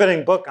this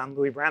riveting book on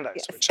Louis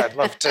Brandeis, which I'd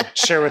love to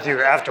share with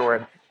you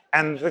afterward.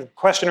 And the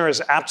questioner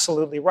is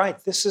absolutely right.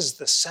 This is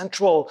the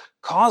central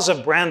cause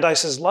of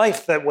Brandeis's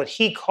life, that what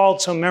he called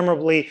so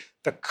memorably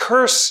the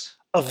curse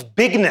of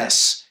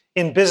bigness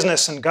in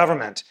business and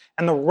government,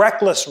 and the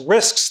reckless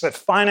risks that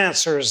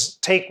financiers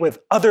take with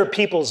other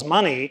people's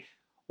money,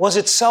 was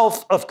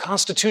itself of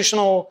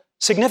constitutional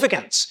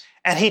significance.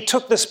 And he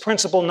took this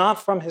principle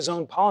not from his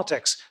own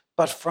politics,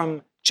 but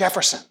from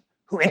Jefferson,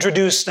 who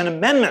introduced an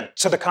amendment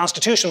to the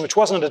Constitution, which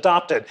wasn't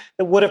adopted,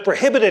 that would have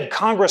prohibited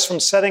Congress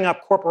from setting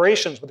up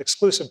corporations with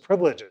exclusive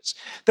privileges,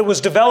 that was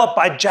developed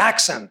by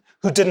Jackson,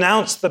 who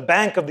denounced the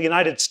Bank of the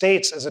United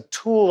States as a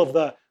tool of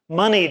the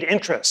moneyed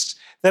interests,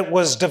 that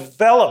was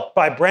developed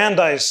by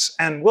Brandeis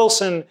and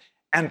Wilson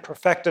and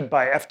perfected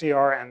by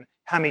FDR and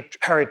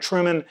Harry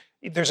Truman.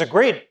 There's a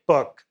great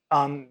book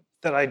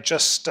that I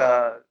just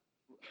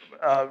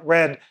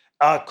read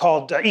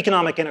called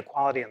Economic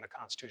Inequality in the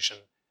Constitution.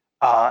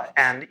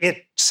 And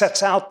it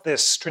sets out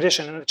this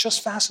tradition. And it's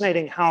just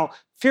fascinating how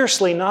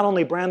fiercely not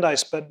only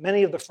Brandeis, but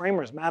many of the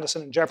framers,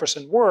 Madison and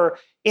Jefferson, were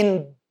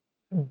in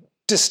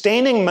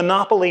disdaining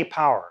monopoly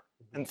power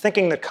and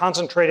thinking that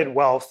concentrated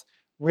wealth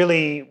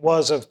really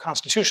was of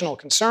constitutional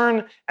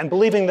concern, and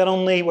believing that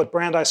only what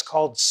Brandeis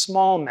called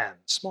small men,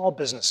 small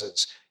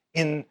businesses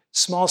in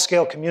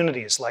small-scale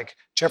communities like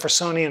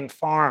Jeffersonian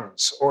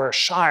farms or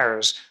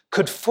shires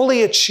could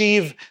fully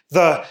achieve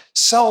the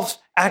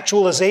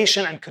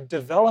self-actualization and could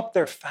develop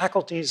their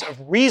faculties of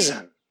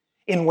reason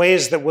in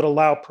ways that would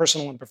allow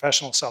personal and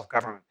professional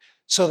self-government.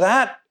 So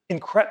that,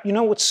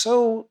 what's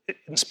so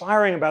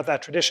inspiring about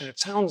that tradition, it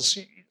sounds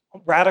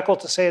radical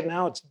to say it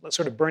now, it's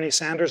sort of Bernie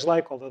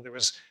Sanders-like, although there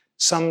was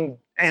some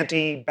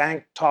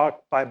anti-bank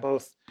talk by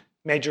both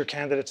major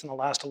candidates in the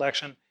last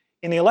election.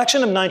 In the election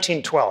of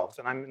 1912,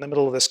 and I'm in the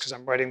middle of this because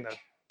I'm writing the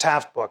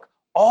Taft book,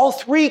 all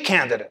three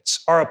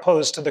candidates are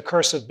opposed to the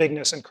curse of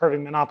bigness and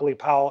curving monopoly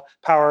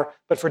power,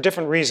 but for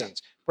different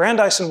reasons.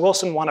 Brandeis and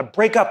Wilson want to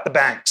break up the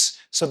banks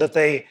so that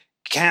they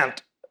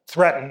can't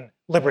threaten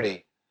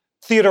liberty.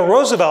 Theodore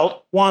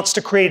Roosevelt wants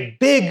to create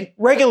big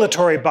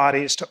regulatory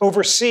bodies to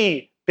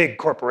oversee big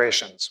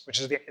corporations, which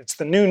is it's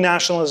the new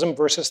nationalism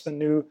versus the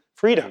new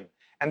freedom.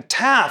 And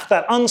Taft,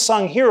 that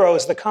unsung hero,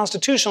 is the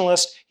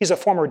constitutionalist. He's a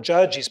former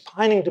judge. He's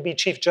pining to be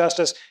Chief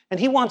Justice, and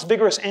he wants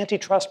vigorous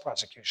antitrust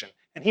prosecution.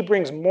 And he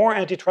brings more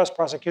antitrust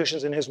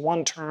prosecutions in his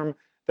one term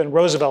than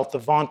Roosevelt, the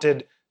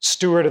vaunted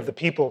steward of the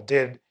people,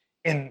 did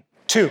in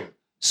two.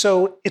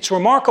 So it's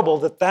remarkable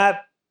that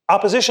that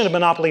opposition to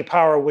monopoly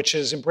power, which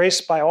is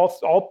embraced by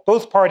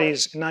both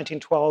parties in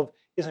 1912,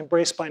 is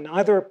embraced by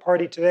neither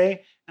party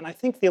today. And I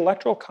think the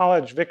Electoral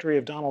College victory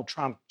of Donald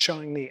Trump,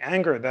 showing the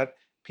anger that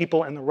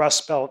people in the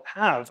Rust Belt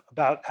have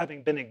about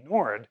having been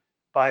ignored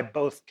by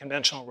both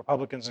conventional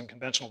Republicans and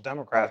conventional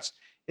Democrats,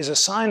 is a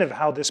sign of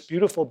how this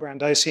beautiful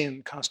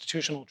Brandeisian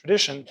constitutional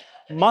tradition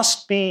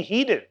must be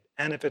heeded.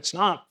 And if it's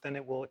not, then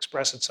it will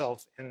express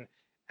itself in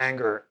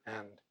anger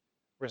and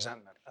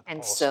resentment.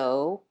 And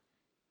so,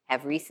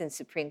 have recent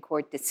Supreme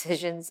Court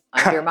decisions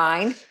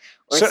undermined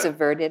or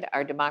subverted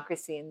our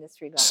democracy in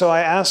this regard? So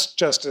I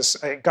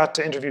got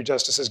to interview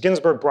Justices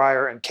Ginsburg,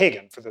 Breyer, and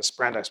Kagan for this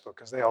Brandeis book,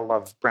 because they all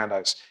love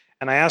Brandeis.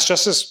 And I asked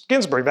Justice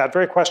Ginsburg that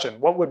very question: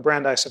 what would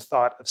Brandeis have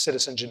thought of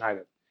Citizens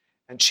United?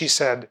 And she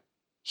said,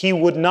 he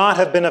would not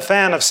have been a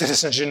fan of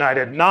Citizens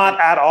United, not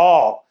at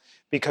all.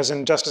 Because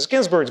in Justice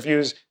Ginsburg's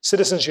views,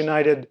 Citizens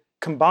United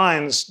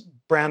combines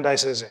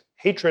Brandeis's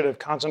hatred of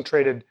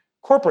concentrated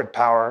corporate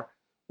power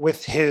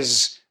with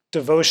his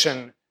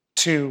devotion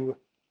to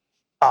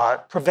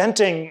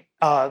preventing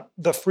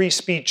the free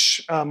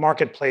speech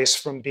marketplace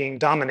from being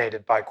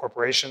dominated by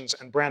corporations.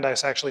 And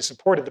Brandeis actually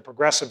supported the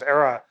progressive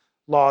era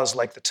laws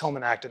like the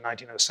Tillman Act in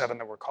 1907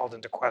 that were called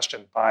into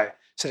question by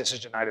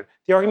Citizens United.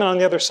 The argument on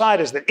the other side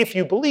is that if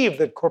you believe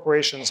that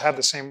corporations have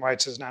the same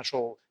rights as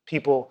natural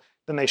people,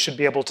 then they should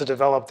be able to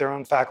develop their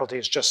own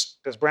faculties, just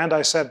as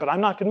Brandeis said. But I'm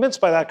not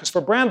convinced by that, because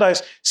for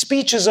Brandeis,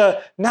 speech is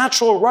a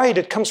natural right.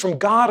 It comes from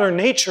God or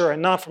nature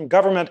and not from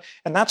government.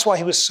 And that's why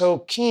he was so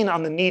keen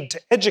on the need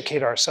to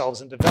educate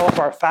ourselves and develop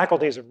our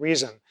faculties of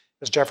reason,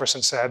 as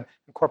Jefferson said,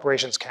 and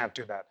corporations can't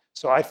do that.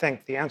 So I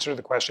think the answer to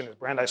the question is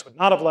Brandeis would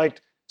not have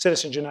liked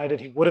Citizens United.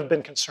 He would have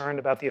been concerned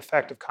about the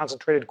effect of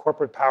concentrated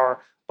corporate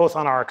power, both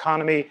on our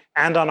economy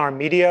and on our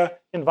media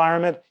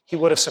environment. He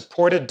would have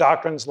supported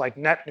doctrines like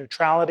net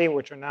neutrality,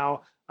 which are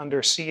now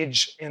under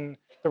siege in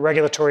the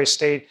regulatory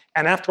state.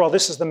 And after all,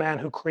 this is the man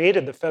who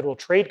created the Federal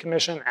Trade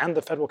Commission and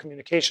the Federal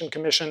Communication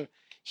Commission.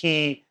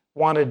 He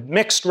wanted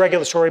mixed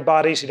regulatory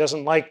bodies. He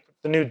doesn't like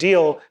the New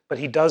Deal, but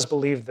he does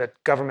believe that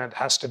government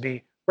has to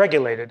be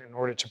regulated in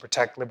order to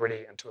protect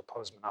liberty and to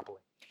oppose monopoly.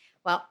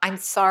 Well, I'm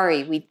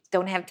sorry, we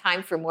don't have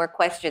time for more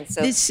questions,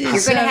 so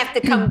you're going to have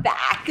to come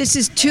back. This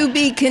is to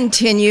be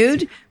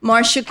continued.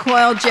 Marcia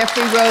Coyle,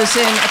 Jeffrey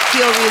Rosen,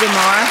 Akil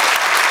Rudamar.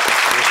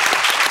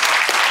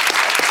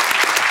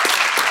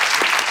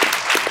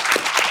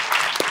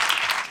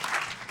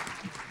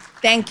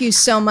 Thank you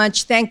so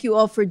much. Thank you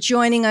all for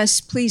joining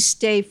us. Please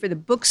stay for the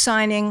book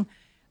signing.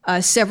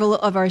 Several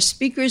of our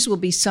speakers will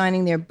be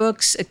signing their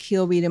books.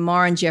 Akil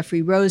Rudamar and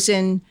Jeffrey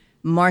Rosen.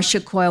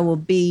 Marcia Coyle will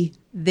be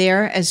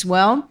there as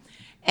well.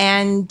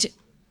 And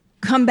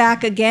come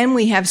back again.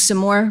 We have some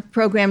more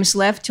programs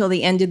left till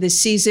the end of the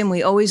season.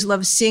 We always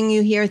love seeing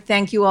you here.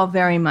 Thank you all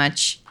very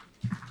much.